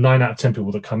 nine out of 10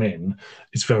 people that come in,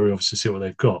 it's very obvious to see what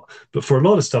they've got. But for a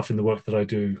lot of stuff in the work that I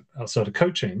do outside of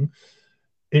coaching,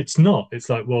 it's not. It's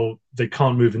like, well, they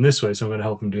can't move in this way, so I'm going to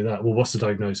help them do that. Well, what's the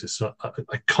diagnosis? So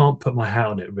I can't put my hat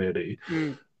on it really,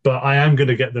 but I am going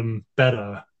to get them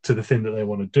better to the thing that they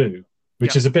want to do,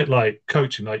 which is a bit like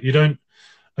coaching. Like a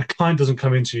client doesn't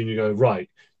come into you and you go, right,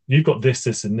 you've got this,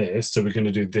 this, and this, so we're going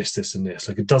to do this, this, and this.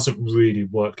 Like it doesn't really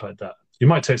work like that. You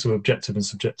might take some objective and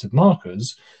subjective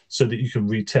markers so that you can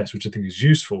retest, which I think is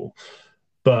useful.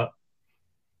 But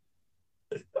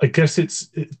I guess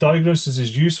diagnosis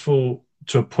is useful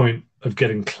to a point of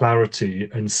getting clarity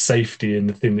and safety in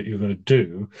the thing that you're going to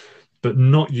do, but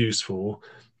not useful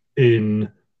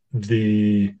in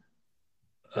the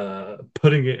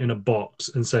putting it in a box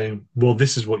and saying, well,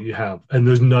 this is what you have, and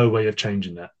there's no way of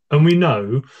changing that. And we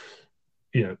know,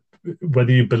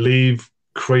 whether you believe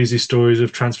crazy stories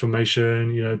of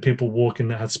transformation, people walking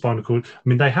that had spinal cord, I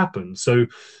mean, they happen. So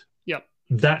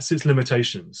that's its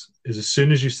limitations, is as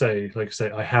soon as you say, like I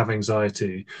say, I have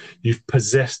anxiety, you've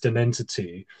possessed an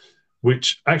entity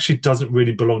which actually doesn't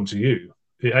really belong to you.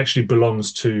 It actually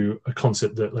belongs to a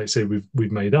concept that, like say,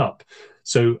 we've made up.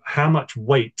 So how much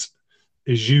weight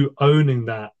is you owning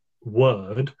that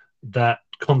word, that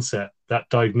concept, that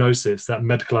diagnosis, that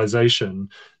medicalization,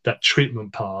 that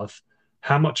treatment path?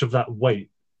 How much of that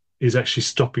weight is actually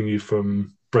stopping you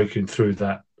from breaking through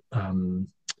that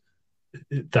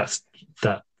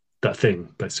that thing,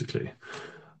 basically?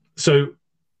 So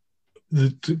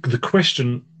the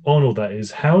question on all that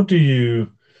is, how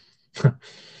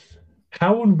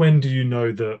and when do you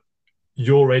know that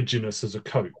your edginess as a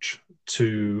coach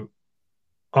to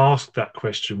ask that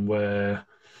question, where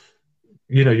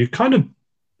you kind of,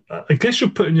 I guess you're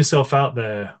putting yourself out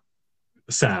there,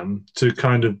 Sam, to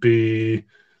kind of be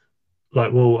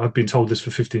like, well, I've been told this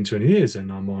for 15, 20 years and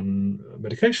I'm on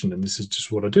medication and this is just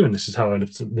what I do and this is how I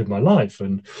live my life.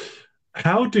 And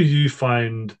how do you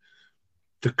find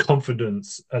the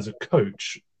confidence as a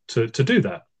coach to do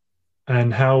that?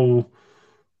 And how,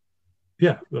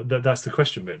 that's the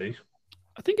question, really.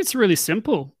 I think it's really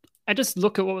simple. I just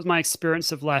look at what was my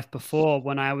experience of life before,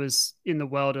 when I was in the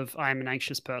world of I'm an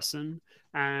anxious person,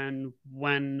 and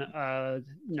when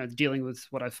dealing with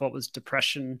what I thought was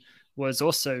depression was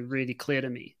also really clear to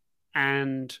me,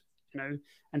 and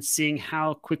and seeing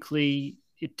how quickly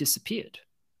it disappeared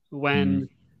when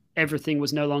everything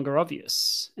was no longer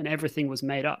obvious and everything was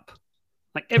made up.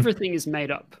 Like everything is made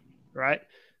up, right?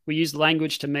 We use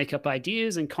language to make up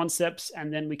ideas and concepts,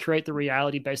 and then we create the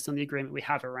reality based on the agreement we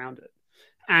have around it.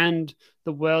 And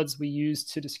the words we use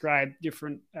to describe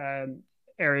different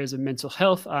areas of mental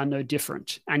health are no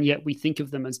different. And yet we think of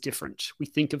them as different. We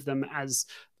think of them as,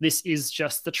 this is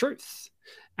just the truth.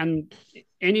 And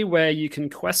anywhere you can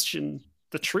question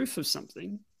the truth of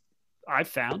something, I've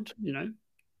found,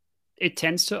 it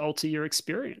tends to alter your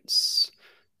experience.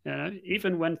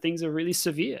 Even when things are really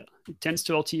severe, it tends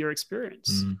to alter your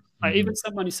experience. Even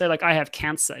someone who say, like, I have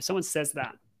cancer, if someone says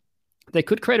that, they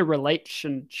could create a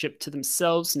relationship to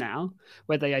themselves now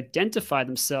where they identify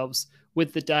themselves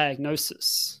with the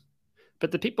diagnosis.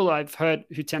 But the people I've heard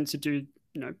who tend to do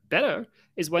better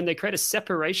is when they create a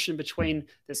separation between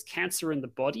there's cancer in the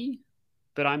body,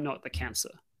 but I'm not the cancer.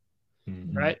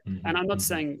 Right. And I'm not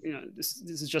saying, this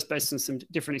is just based on some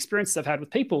different experiences I've had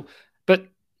with people, but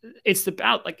it's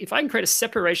about, like, if I can create a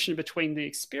separation between the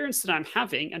experience that I'm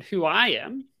having and who I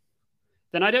am,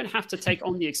 then I don't have to take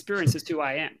on the experience as who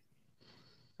I am.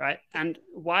 Right. And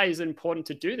why is it important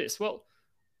to do this? Well,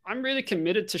 I'm really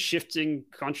committed to shifting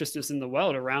consciousness in the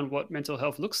world around what mental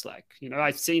health looks like.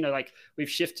 I've seen we've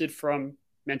shifted from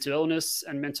mental illness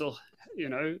and mental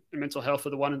health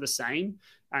are the one and the same.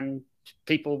 And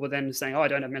people were then saying, oh, I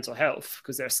don't have mental health,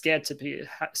 because they're scared to be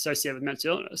associated with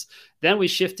mental illness. Then we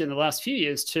shifted in the last few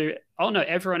years to, oh no,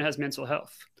 everyone has mental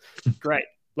health. Great.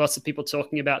 Lots of people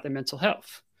talking about their mental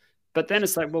health. But then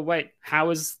it's like, well, wait,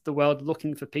 how is the world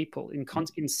looking for people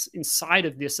inside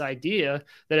of this idea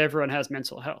that everyone has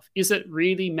mental health? Is it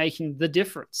really making the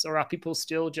difference? Or are people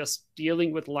still just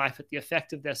dealing with life at the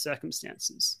effect of their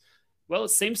circumstances? Well,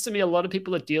 it seems to me a lot of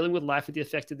people are dealing with life at the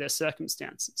effect of their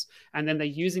circumstances. And then they're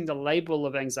using the label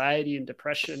of anxiety and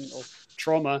depression or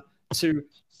trauma to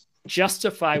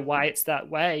justify why it's that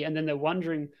way. And then they're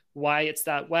wondering why it's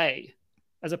that way.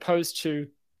 as opposed to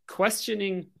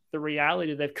questioning the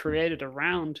reality they've created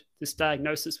around this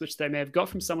diagnosis, which they may have got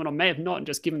from someone or may have not and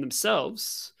just given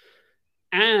themselves.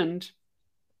 And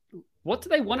what do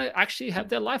they want to actually have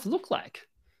their life look like?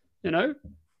 You know?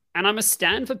 And I'm a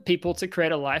stand for people to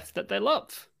create a life that they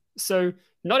love. So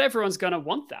not everyone's going to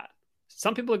want that.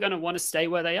 Some people are going to want to stay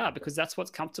where they are because that's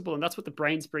what's comfortable and that's what the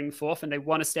brain's bringing forth, and they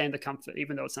want to stay in the comfort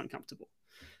even though it's uncomfortable.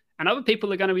 And other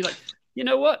people are going to be like, you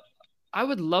know what? I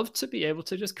would love to be able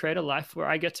to just create a life where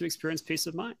I get to experience peace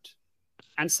of mind.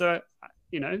 And so,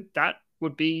 you know, that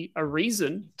would be a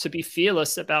reason to be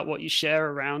fearless about what you share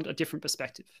around a different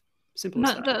perspective. Simple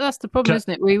as that. That's the problem,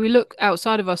 isn't it? We look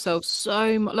outside of ourselves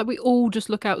so much. Like, we all just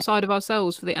look outside of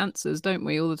ourselves for the answers, don't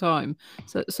we, all the time?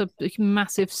 So it's a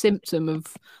massive symptom of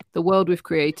the world we've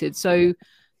created. So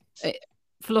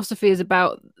philosophy is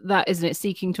about that, isn't it?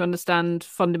 Seeking to understand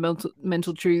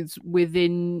fundamental truths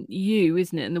within you,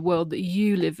 isn't it? And the world that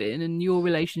you live in and your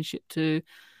relationship to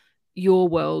your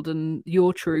world and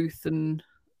your truth and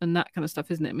that kind of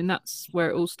stuff, isn't it? I mean, that's where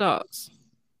it all starts.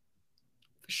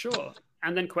 For sure.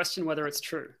 And then question whether it's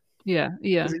true. Yeah.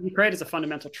 Because if you create as a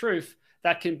fundamental truth,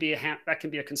 that can be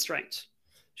a constraint.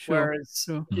 Sure. Whereas,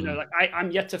 you know, like I'm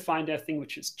yet to find a thing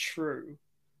which is true.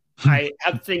 I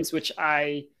have things which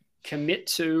I commit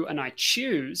to and I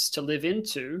choose to live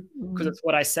into because it's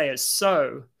what I say is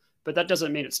so, but that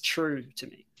doesn't mean it's true to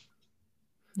me.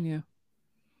 Yeah.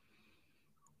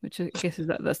 Which I guess is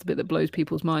that's the bit that blows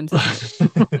people's minds.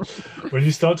 When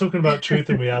you start talking about truth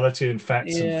and reality and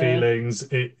facts and feelings,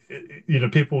 it you know,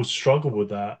 people struggle with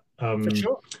that. For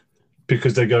sure.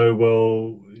 Because they go,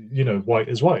 well, you know, white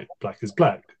is white, black is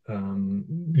black.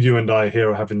 You and I here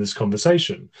are having this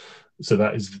conversation, so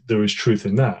there is truth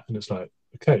in that, and it's like,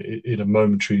 okay, in a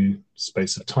momentary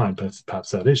space of time,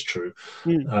 perhaps that is true.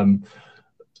 You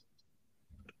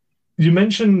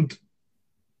mentioned,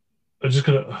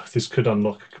 this could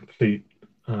unlock a complete,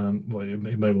 well, you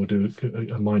may well do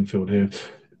a minefield here.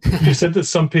 You said that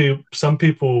some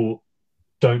people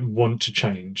don't want to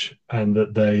change and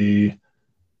that they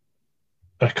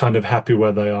are kind of happy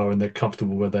where they are and they're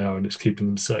comfortable where they are and it's keeping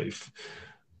them safe.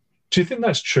 Do you think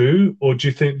that's true, or do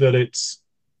you think that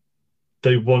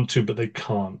they want to but they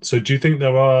can't? So do you think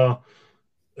there are,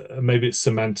 maybe it's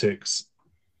semantics,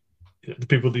 the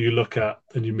people that you look at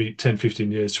and you meet 10,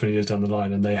 15 years, 20 years down the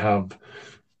line and they have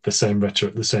the same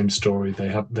rhetoric, the same story,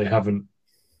 they haven't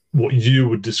what you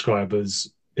would describe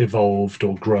as evolved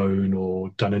or grown or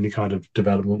done any kind of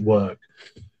development work.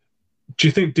 Do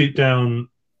you think deep down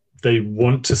they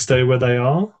want to stay where they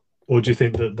are, or do you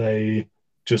think that they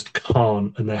just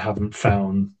can't and they haven't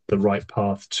found the right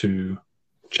path to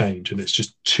change and it's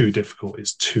just too difficult,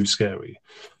 it's too scary?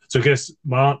 So I guess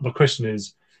my question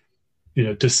is, you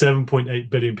know, do 7.8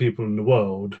 billion people in the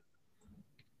world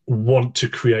want to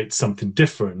create something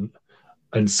different?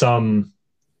 And some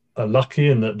are lucky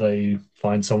in that they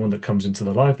find someone that comes into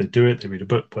their life, they do it, they read a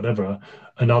book, whatever,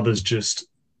 and others just,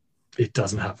 it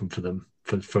doesn't happen for them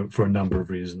for a number of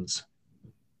reasons.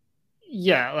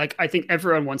 Yeah, like I think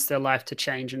everyone wants their life to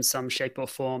change in some shape or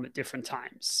form at different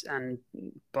times, and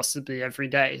possibly every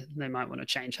day they might want to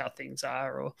change how things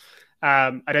are, or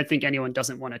I don't think anyone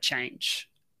doesn't want to change.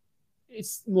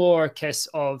 It's more a case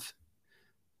of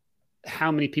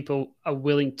how many people are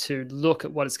willing to look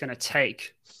at what it's going to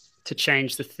take to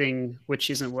change the thing which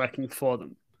isn't working for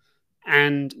them.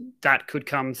 And that could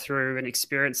come through an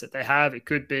experience that they have. It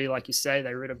could be, like you say,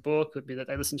 they read a book. It could be that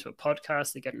they listen to a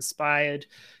podcast, they get inspired.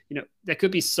 You know, there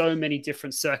could be so many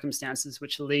different circumstances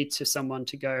which lead to someone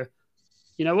to go,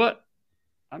 you know what,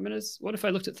 what if I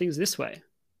looked at things this way,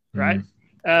 right?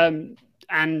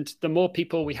 And the more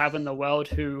people we have in the world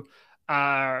who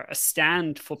are a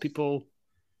stand for people,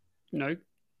 you know,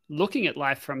 looking at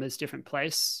life from this different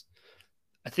place,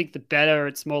 I think the better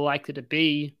it's more likely to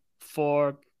be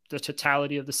for the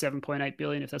totality of the 7.8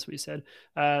 billion, if that's what you said,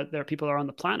 there are people that are on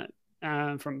the planet.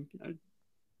 From, you know,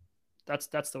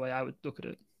 that's the way I would look at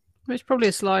it. It's probably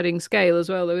a sliding scale as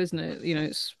well, though, isn't it? You know,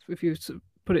 it's, if you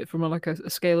put it from like a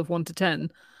scale of 1 to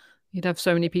 10, you'd have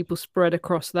so many people spread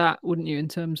across that, wouldn't you, in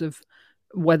terms of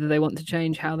whether they want to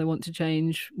change, how they want to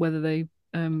change, whether they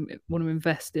want to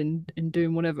invest in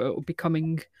doing whatever, or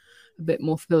becoming a bit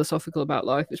more philosophical about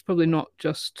life. It's probably not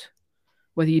just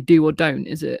whether you do or don't,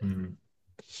 is it?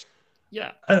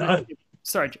 Yeah.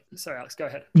 Sorry, Alex, go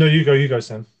ahead. No, you go,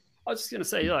 Sam. I was just going to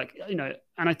say, like, you know,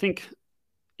 and I think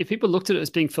if people looked at it as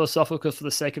being philosophical for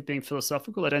the sake of being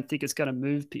philosophical, I don't think it's going to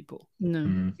move people.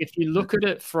 No. If you look at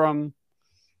it from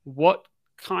what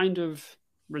kind of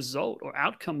result or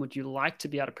outcome would you like to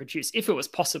be able to produce, if it was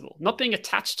possible, not being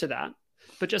attached to that,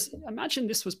 but just imagine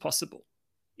this was possible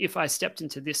if I stepped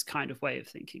into this kind of way of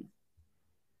thinking.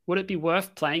 would it be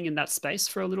worth playing in that space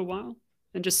for a little while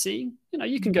and just seeing?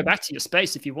 You can go back to your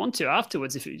space if you want to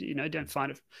afterwards, if you don't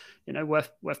find it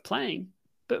worth playing.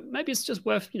 But maybe it's just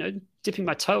worth dipping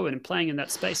my toe in and playing in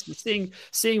that space and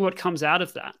seeing what comes out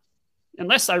of that.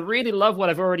 Unless I really love what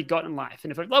I've already got in life,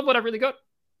 and if I love what I've really got,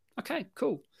 okay,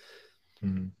 cool.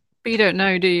 But you don't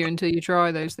know, do you, until you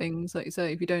try those things? Like you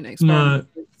say, if you don't experiment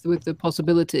with the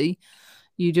possibility,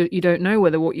 you don't know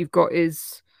whether what you've got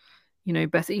is,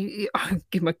 better. I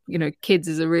give my kids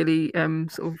as a really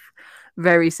sort of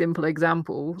very simple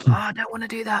example. I don't want to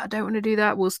do that. I don't want to do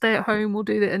that. We'll stay at home. We'll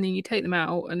do that, and then you take them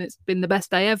out, and it's been the best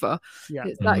day ever. Yeah,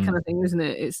 it's that kind of thing, isn't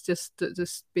it? It's just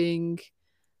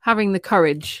having the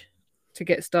courage to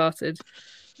get started,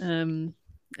 and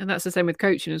that's the same with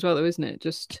coaching as well, though, isn't it?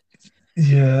 Just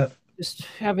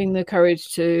having the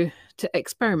courage to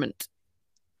experiment.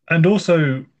 And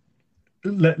also,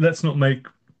 let's not make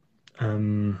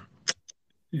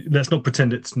let's not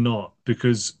pretend it's not,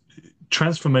 because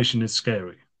transformation is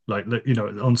scary. Like,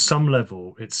 on some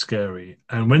level, it's scary.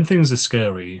 And when things are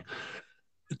scary,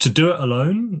 to do it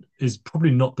alone is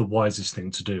probably not the wisest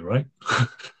thing to do, right?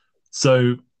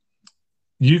 So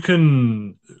you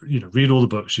can, read all the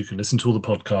books, you can listen to all the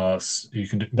podcasts, you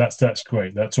can. That's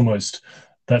great. That's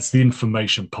the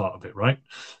information part of it, right?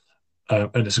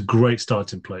 And it's a great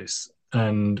starting place.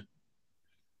 And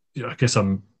I guess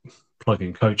I'm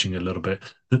plugging coaching a little bit.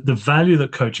 The value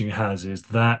that coaching has is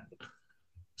that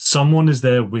someone is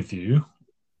there with you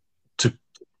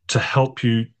to help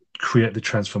you create the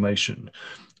transformation,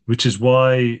 which is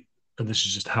why, and this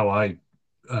is just how I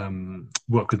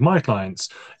work with my clients.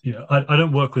 I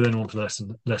don't work with anyone for less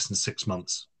than 6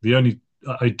 months.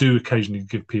 I do occasionally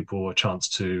give people a chance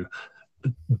to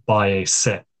buy a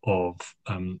set of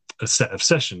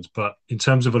sessions, but in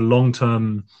terms of a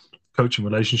long-term coaching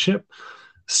relationship,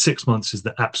 6 months is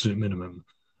the absolute minimum.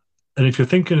 And if you're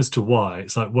thinking as to why,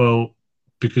 it's like, well,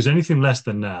 because anything less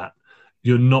than that,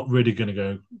 you're not really going to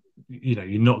go,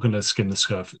 you're not going to skim the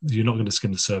surface. You're not going to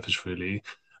skim the surface, really.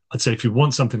 I'd say if you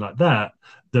want something like that,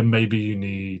 then maybe you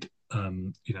need,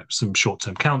 some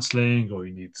short-term counseling, or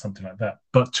you need something like that.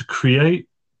 But to create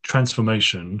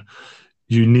transformation,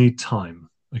 you need time.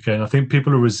 Okay. And I think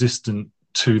people are resistant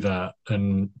to that,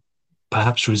 and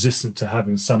perhaps resistant to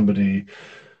having somebody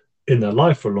in their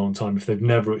life for a long time if they've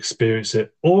never experienced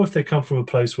it, or if they come from a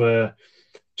place where,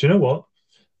 do you know what?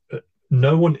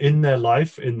 No one in their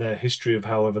life, in their history of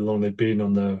however long they've been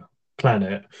on the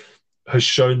planet, has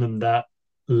shown them that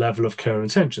level of care and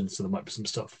attention. So there might be some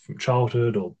stuff from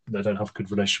childhood, or they don't have a good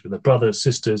relationship with their brothers,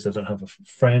 sisters, they don't have a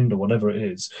friend, or whatever it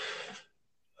is.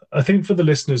 I think for the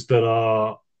listeners that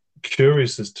are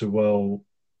curious as to, well,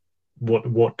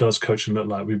 what does coaching look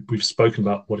like? We've spoken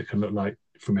about what it can look like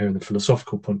from here in the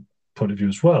philosophical point of view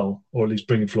as well, or at least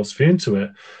bringing philosophy into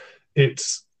it.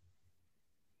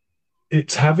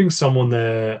 It's having someone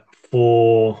there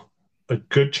for a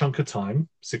good chunk of time,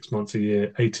 6 months, a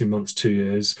year, 18 months, 2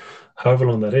 years, however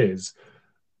long that is,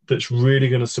 that's really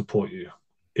going to support you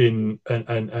in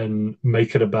and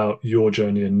make it about your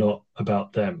journey and not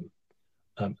about them.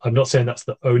 I'm not saying that's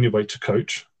the only way to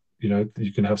coach.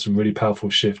 You can have some really powerful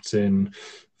shifts in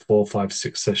 4, 5,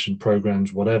 6 session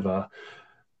programs, whatever.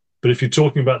 But if you're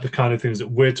talking about the kind of things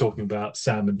that we're talking about,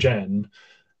 Sam and Jen,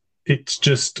 it's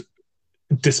just,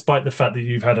 despite the fact that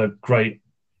you've had a great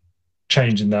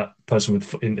change in that person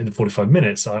in the 45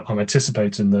 minutes, I'm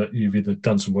anticipating that you've either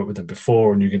done some work with them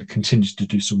before and you're going to continue to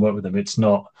do some work with them. That's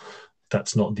not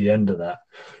the end of that.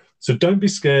 So don't be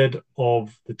scared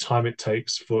of the time it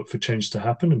takes for change to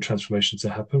happen and transformation to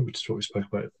happen, which is what we spoke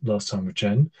about last time with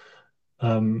Jen.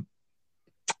 And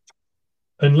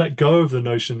let go of the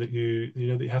notion that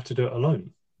that you have to do it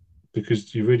alone,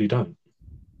 because you really don't.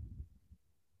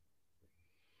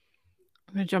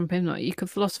 I'm going to jump in. Like, you could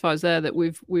philosophize there that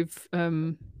we've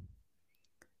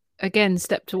again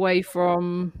stepped away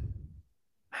from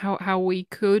how we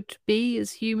could be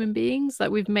as human beings.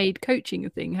 Like, we've made coaching a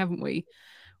thing, haven't we?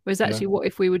 Whereas actually, what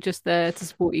if we were just there to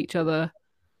support each other,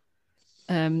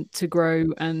 to grow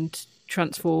and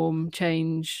transform,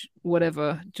 change,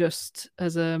 whatever, just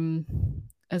as a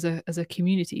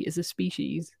community, as a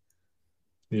species.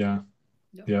 Yeah.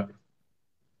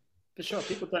 For sure,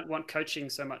 people don't want coaching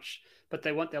so much, but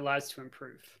they want their lives to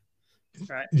improve,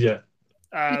 right? Yeah.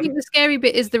 I think the scary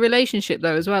bit is the relationship,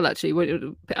 though, as well.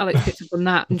 Actually, Alex picked up on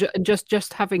that, and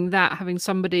just having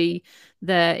somebody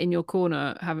there in your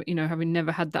corner, having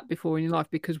never had that before in your life,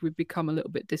 because we've become a little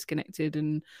bit disconnected,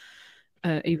 and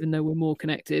even though we're more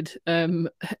connected,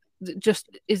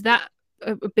 is that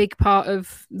a big part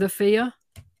of the fear?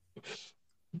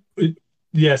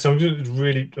 Yeah. So I'm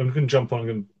going to jump on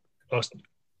and ask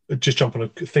just jump on a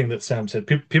thing that Sam said.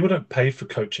 People don't pay for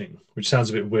coaching, which sounds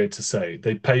a bit weird to say.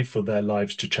 They pay for their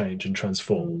lives to change and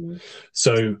transform.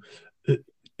 So,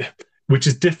 which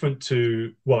is different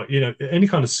to, well, any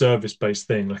kind of service-based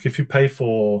thing. Like if you pay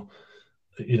for,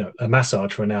 a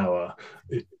massage for an hour,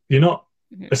 you're not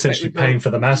essentially paying for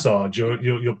the massage.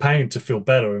 You're paying to feel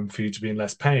better and for you to be in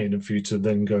less pain and for you to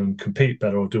then go and compete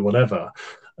better or do whatever.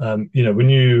 When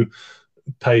you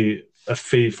pay a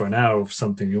fee for an hour of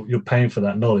something, you're paying for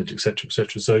that knowledge, etc.,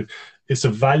 etc. So it's a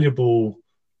valuable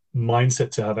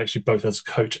mindset to have, actually, both as a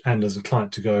coach and as a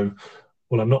client, to go,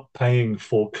 well, I'm not paying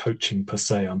for coaching per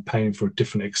se. I'm paying for a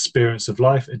different experience of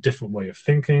life, a different way of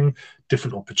thinking,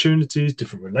 different opportunities,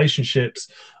 different relationships,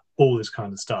 all this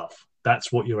kind of stuff.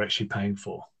 That's what you're actually paying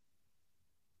for.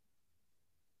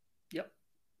 Yep.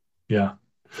 Yeah.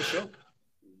 For sure.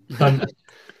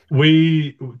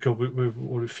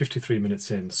 We're 53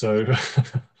 minutes in, so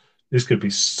this could be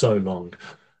so long.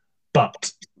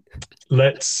 But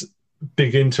let's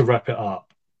begin to wrap it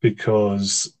up,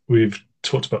 because we've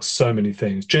talked about so many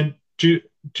things. Jen, do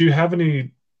you have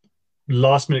any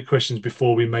last minute questions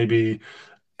before we maybe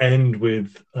end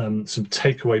with some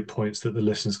takeaway points that the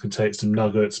listeners can take, some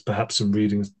nuggets, perhaps some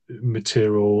reading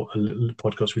material, a little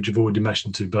podcast which you've already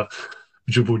mentioned,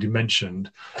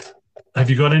 Have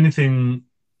you got anything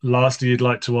lastly you'd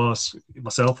like to ask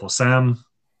myself or Sam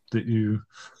that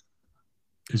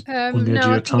is on the edge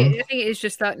of your tongue? I think it's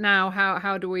just that now.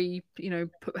 How do we,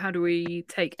 how do we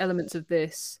take elements of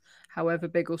this, however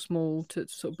big or small, to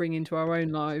sort of bring into our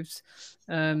own lives?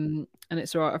 And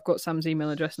it's all right. I've got Sam's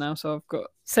email address now, so I've got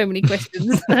so many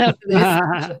questions after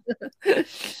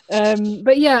this.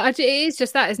 But yeah, it is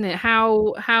just that, isn't it?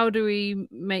 How do we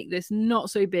make this not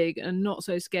so big and not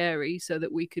so scary, so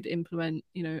that we could implement,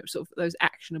 sort of those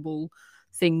actionable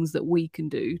things that we can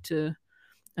do to,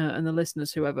 and the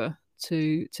listeners, whoever,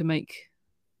 to make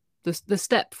the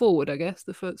step forward, I guess,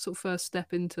 the first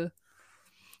step into,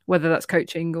 whether that's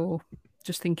coaching or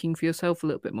just thinking for yourself a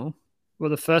little bit more. Well,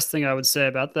 the first thing I would say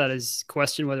about that is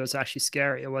question whether it's actually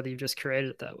scary or whether you've just created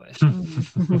it that way.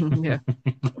 Yeah.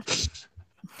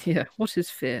 Yeah. What is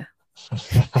fear?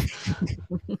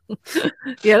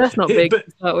 Yeah, that's not big to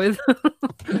start with.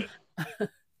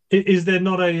 Is there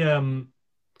not a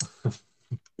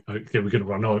okay, we're going to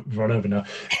run over now.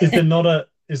 Is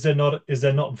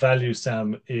there not value,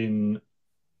 Sam, in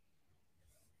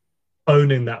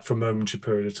owning that for a momentary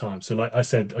period of time? So, like I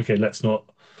said, okay, let's not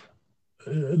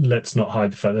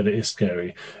hide the fact that it is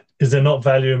scary. Is there not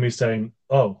value in me saying,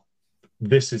 oh,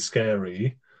 this is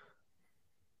scary,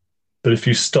 but if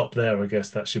you stop there, I guess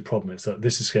that's your problem. It's like,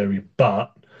 this is scary,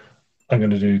 but I'm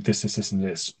going to do this, this, this, and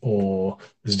this. Or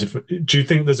there's different. Do you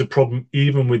think there's a problem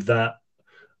even with that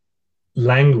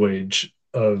language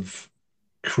of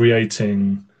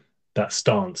creating that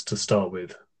stance to start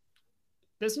with?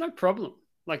 There's no problem.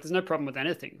 Like, there's no problem with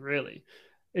anything, really.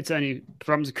 It's only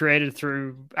problems created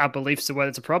through our beliefs of whether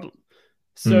it's a problem.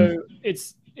 So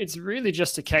it's really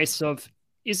just a case of,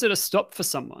 is it a stop for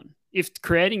someone? If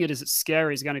creating it as it's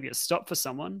scary is going to be a stop for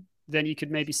someone, then you could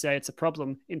maybe say it's a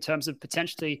problem in terms of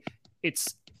potentially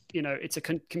it's a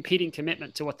competing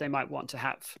commitment to what they might want to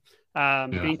have.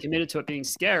 Being committed to it being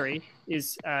scary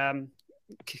is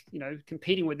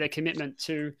competing with their commitment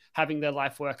to having their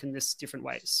life work in this different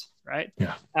ways, right?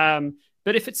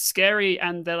 But if it's scary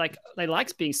and they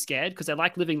like being scared because they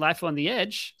like living life on the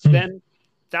edge, then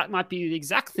that might be the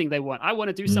exact thing they want. I want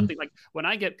to do something like, when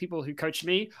I get people who coach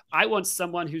me, I want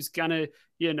someone who's gonna,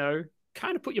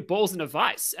 kind of put your balls in a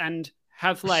vice and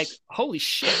have like, holy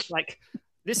shit, like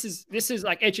this is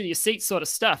like edge of your seat sort of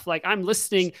stuff. Like, I'm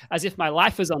listening as if my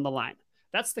life is on the line.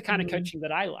 That's the kind of coaching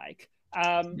that I like.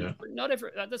 But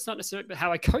that's not necessarily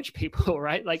how I coach people,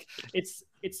 right? Like, it's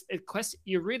a question.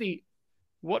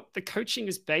 What the coaching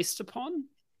is based upon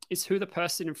is who the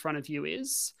person in front of you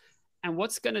is and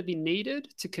what's going to be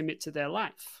needed to commit to their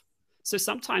life. So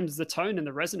sometimes the tone and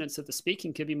the resonance of the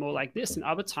speaking could be more like this, and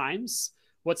other times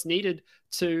what's needed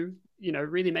to,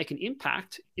 really make an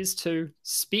impact is to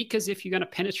speak as if you're going to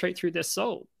penetrate through their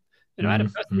soul. I had a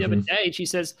person the other day, she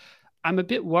says, I'm a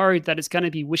bit worried that it's going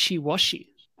to be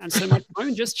wishy-washy. And so my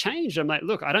tone just changed. I'm like,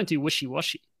 look, I don't do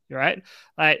wishy-washy, right?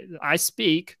 I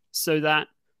speak so that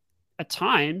at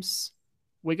times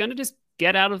we're going to just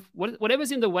get out of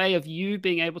whatever's in the way of you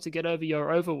being able to get over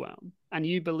your overwhelm and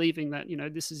you believing that,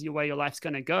 this is your way your life's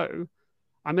going to go.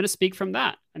 I'm going to speak from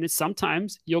that. And it's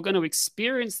sometimes you're going to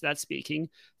experience that speaking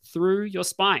through your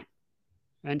spine.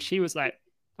 And she was like,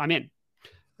 I'm in,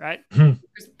 right?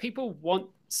 Because people want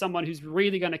someone who's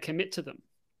really going to commit to them.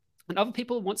 And other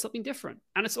people want something different.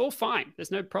 And it's all fine.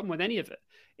 There's no problem with any of it.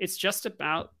 It's just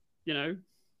about,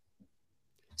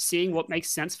 seeing what makes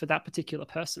sense for that particular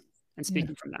person and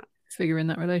speaking from that. Figuring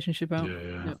that relationship out.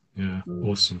 Yeah.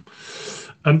 Awesome.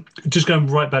 Just going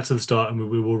right back to the start, and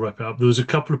we will wrap it up. There was a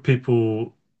couple of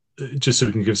people, just so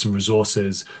we can give some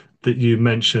resources, that you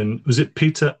mentioned. Was it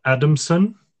Peter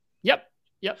Adamson?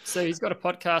 Yep. So he's got a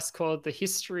podcast called The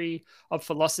History of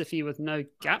Philosophy with No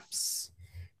Gaps.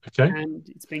 Okay. And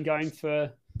it's been going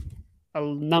for a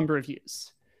number of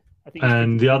years. I think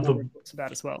and the other books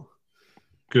about as well.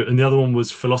 Good. And the other one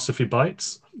was Philosophy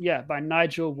Bites? Yeah, by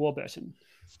Nigel Warburton.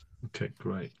 Okay,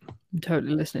 great. I'm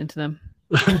totally listening to them.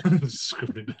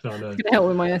 Scribbling it down there. It's going to help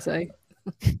with my essay.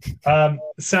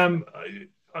 Sam,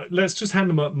 let's just hand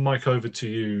the mic over to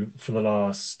you for the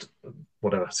last,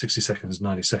 60 seconds,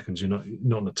 90 seconds. You're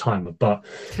not on the timer, but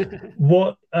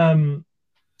what?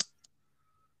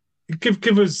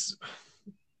 Give us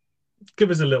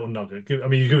a little nugget. You're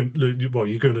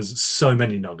giving us so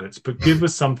many nuggets, but give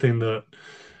us something that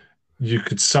you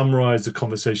could summarize the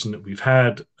conversation that we've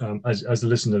had. As a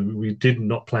listener, we did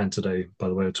not plan today, by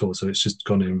the way, at all. So it's just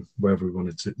gone in wherever we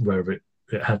wanted to, wherever it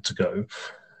had to go.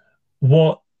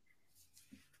 What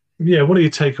are your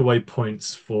takeaway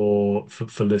points for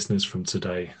listeners from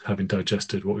today, having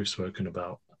digested what we've spoken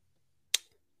about?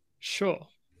 Sure.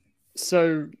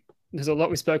 So there's a lot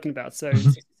we've spoken about, so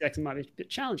 60 seconds might be a bit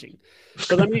challenging.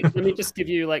 But let me just give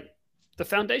you the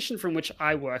foundation from which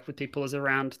I work with people is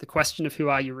around the question of who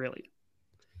are you really?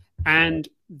 And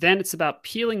then it's about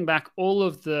peeling back all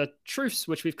of the truths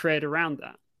which we've created around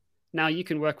that. Now you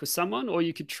can work with someone or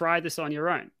you could try this on your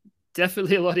own.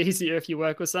 Definitely a lot easier if you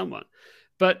work with someone.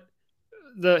 But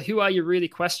the who are you really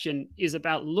question is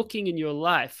about looking in your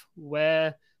life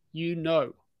where you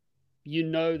know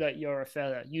that you're a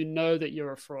failure. You know that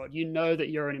you're a fraud. You know that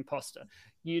you're an imposter.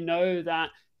 You know that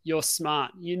you're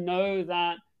smart. You know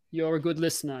that you're a good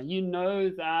listener. You know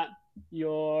that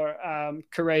you're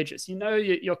courageous. You know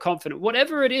you're confident.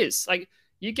 Whatever it is,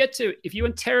 you get to, if you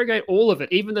interrogate all of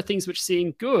it, even the things which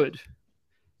seem good,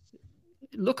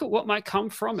 look at what might come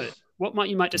from it. What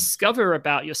you might discover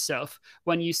about yourself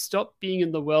when you stop being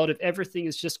in the world of everything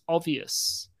is just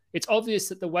obvious. It's obvious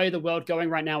that the way the world going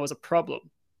right now is a problem.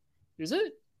 Is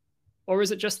it? Or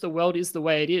is it just the world is the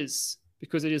way it is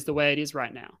because it is the way it is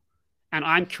right now? And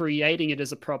I'm creating it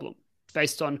as a problem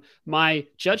based on my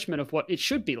judgment of what it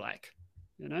should be like,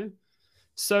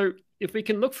 So if we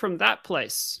can look from that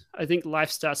place, I think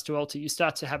life starts to alter. You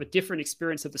start to have a different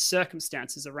experience of the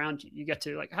circumstances around you. You get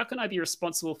to how can I be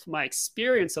responsible for my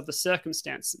experience of the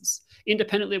circumstances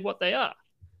independently of what they are?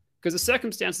 Because the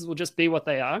circumstances will just be what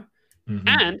they are. Mm-hmm.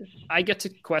 And I get to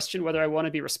question whether I want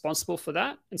to be responsible for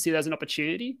that and see there's an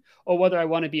opportunity, or whether I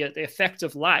want to be at the effect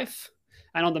of life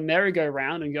and on the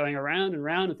merry-go-round and going around and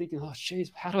around and thinking, oh,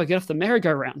 geez, how do I get off the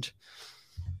merry-go-round?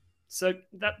 So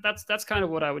that's kind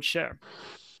of what I would share.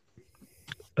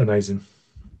 Amazing.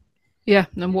 Yeah,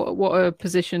 and what a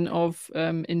position of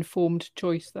informed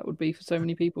choice that would be for so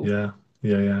many people.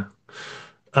 Yeah.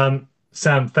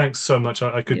 Sam, thanks so much.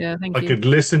 I could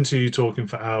listen to you talking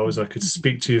for hours. I could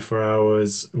speak to you for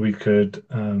hours. We could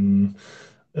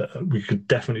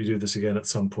definitely do this again at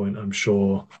some point, I'm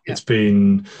sure. Yeah. It's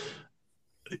been,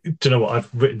 do you know what? I've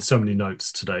written so many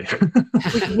notes today.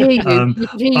 We can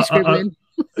hear you scribbling.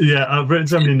 Yeah, I've written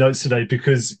so many notes today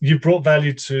because you brought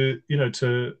value to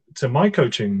my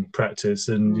coaching practice,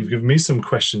 and you've given me some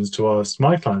questions to ask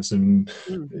my clients, and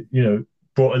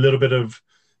brought a little bit of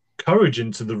courage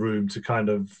into the room to kind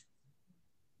of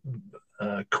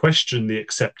question the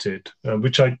accepted,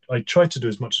 which I try to do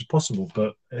as much as possible.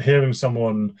 But hearing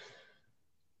someone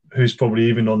who's probably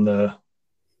even on the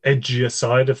edgier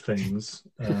side of things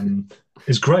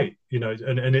is great,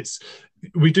 and it's,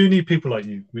 we do need people like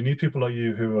you. We need people like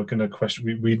you who are going to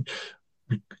question. We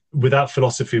without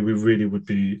philosophy, we really would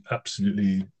be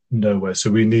absolutely nowhere. So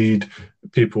we need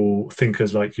people,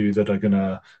 thinkers like you, that are going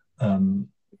to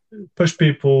push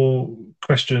people,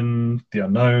 question the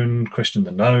unknown, question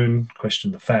the known,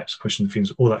 question the facts, question the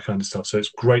things, all that kind of stuff. So it's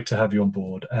great to have you on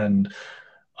board, and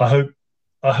I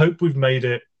hope we've made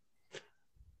it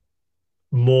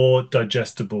more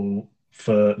digestible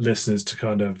for listeners to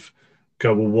kind of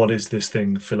go, well, what is this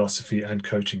thing, philosophy and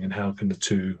coaching, and how can the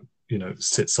two,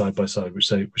 sit side by side, which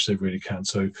they really can.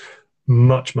 So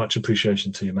much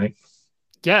appreciation to you, mate.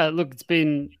 Yeah, look, it's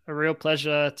been a real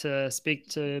pleasure to speak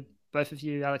to both of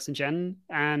you, Alex and Jen.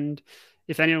 And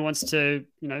if anyone wants to,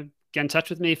 get in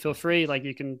touch with me, feel free.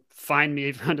 You can find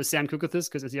me under Sam Kukathas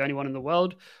because it's the only one in the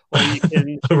world. Or you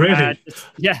can really,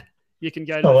 you can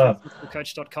go to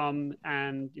coach.com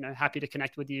and happy to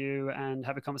connect with you and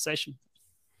have a conversation.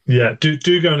 Yeah, do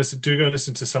go and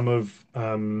listen to some of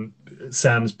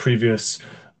Sam's previous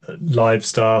live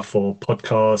stuff or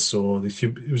podcasts or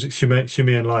it was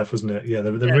Humean Life, wasn't it? Yeah,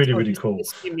 they're Yeah, it's really, called really cool.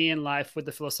 History Me in Life with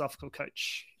the Philosophical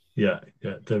Coach. Yeah,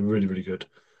 they're really, really good.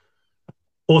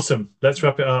 Awesome. Let's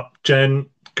wrap it up. Jen,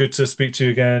 good to speak to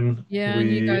you again. Yeah, and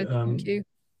you guys, thank you.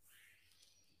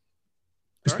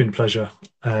 It's been a pleasure,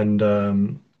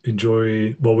 and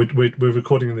enjoy. Well, we're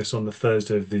recording this on the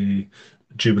Thursday of the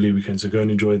Jubilee weekend, so go and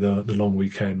enjoy the long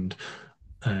weekend,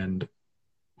 and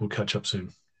we'll catch up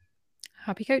soon.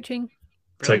 Happy coaching.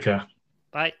 Brilliant. Take care.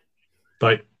 Bye.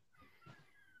 Bye.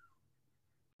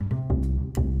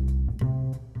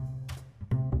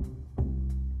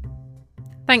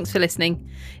 Thanks for listening.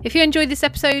 If you enjoyed this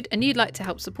episode and you'd like to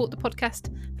help support the podcast,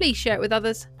 please share it with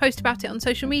others, post about it on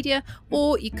social media,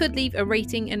 or you could leave a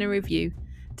rating and a review.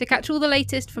 To catch all the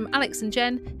latest from Alex and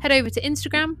Jen, head over to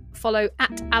Instagram, follow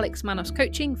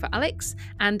 @AlexManosCoaching for Alex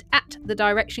and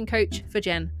 @TheDirectionCoach for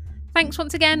Jen. Thanks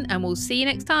once again, and we'll see you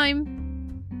next time.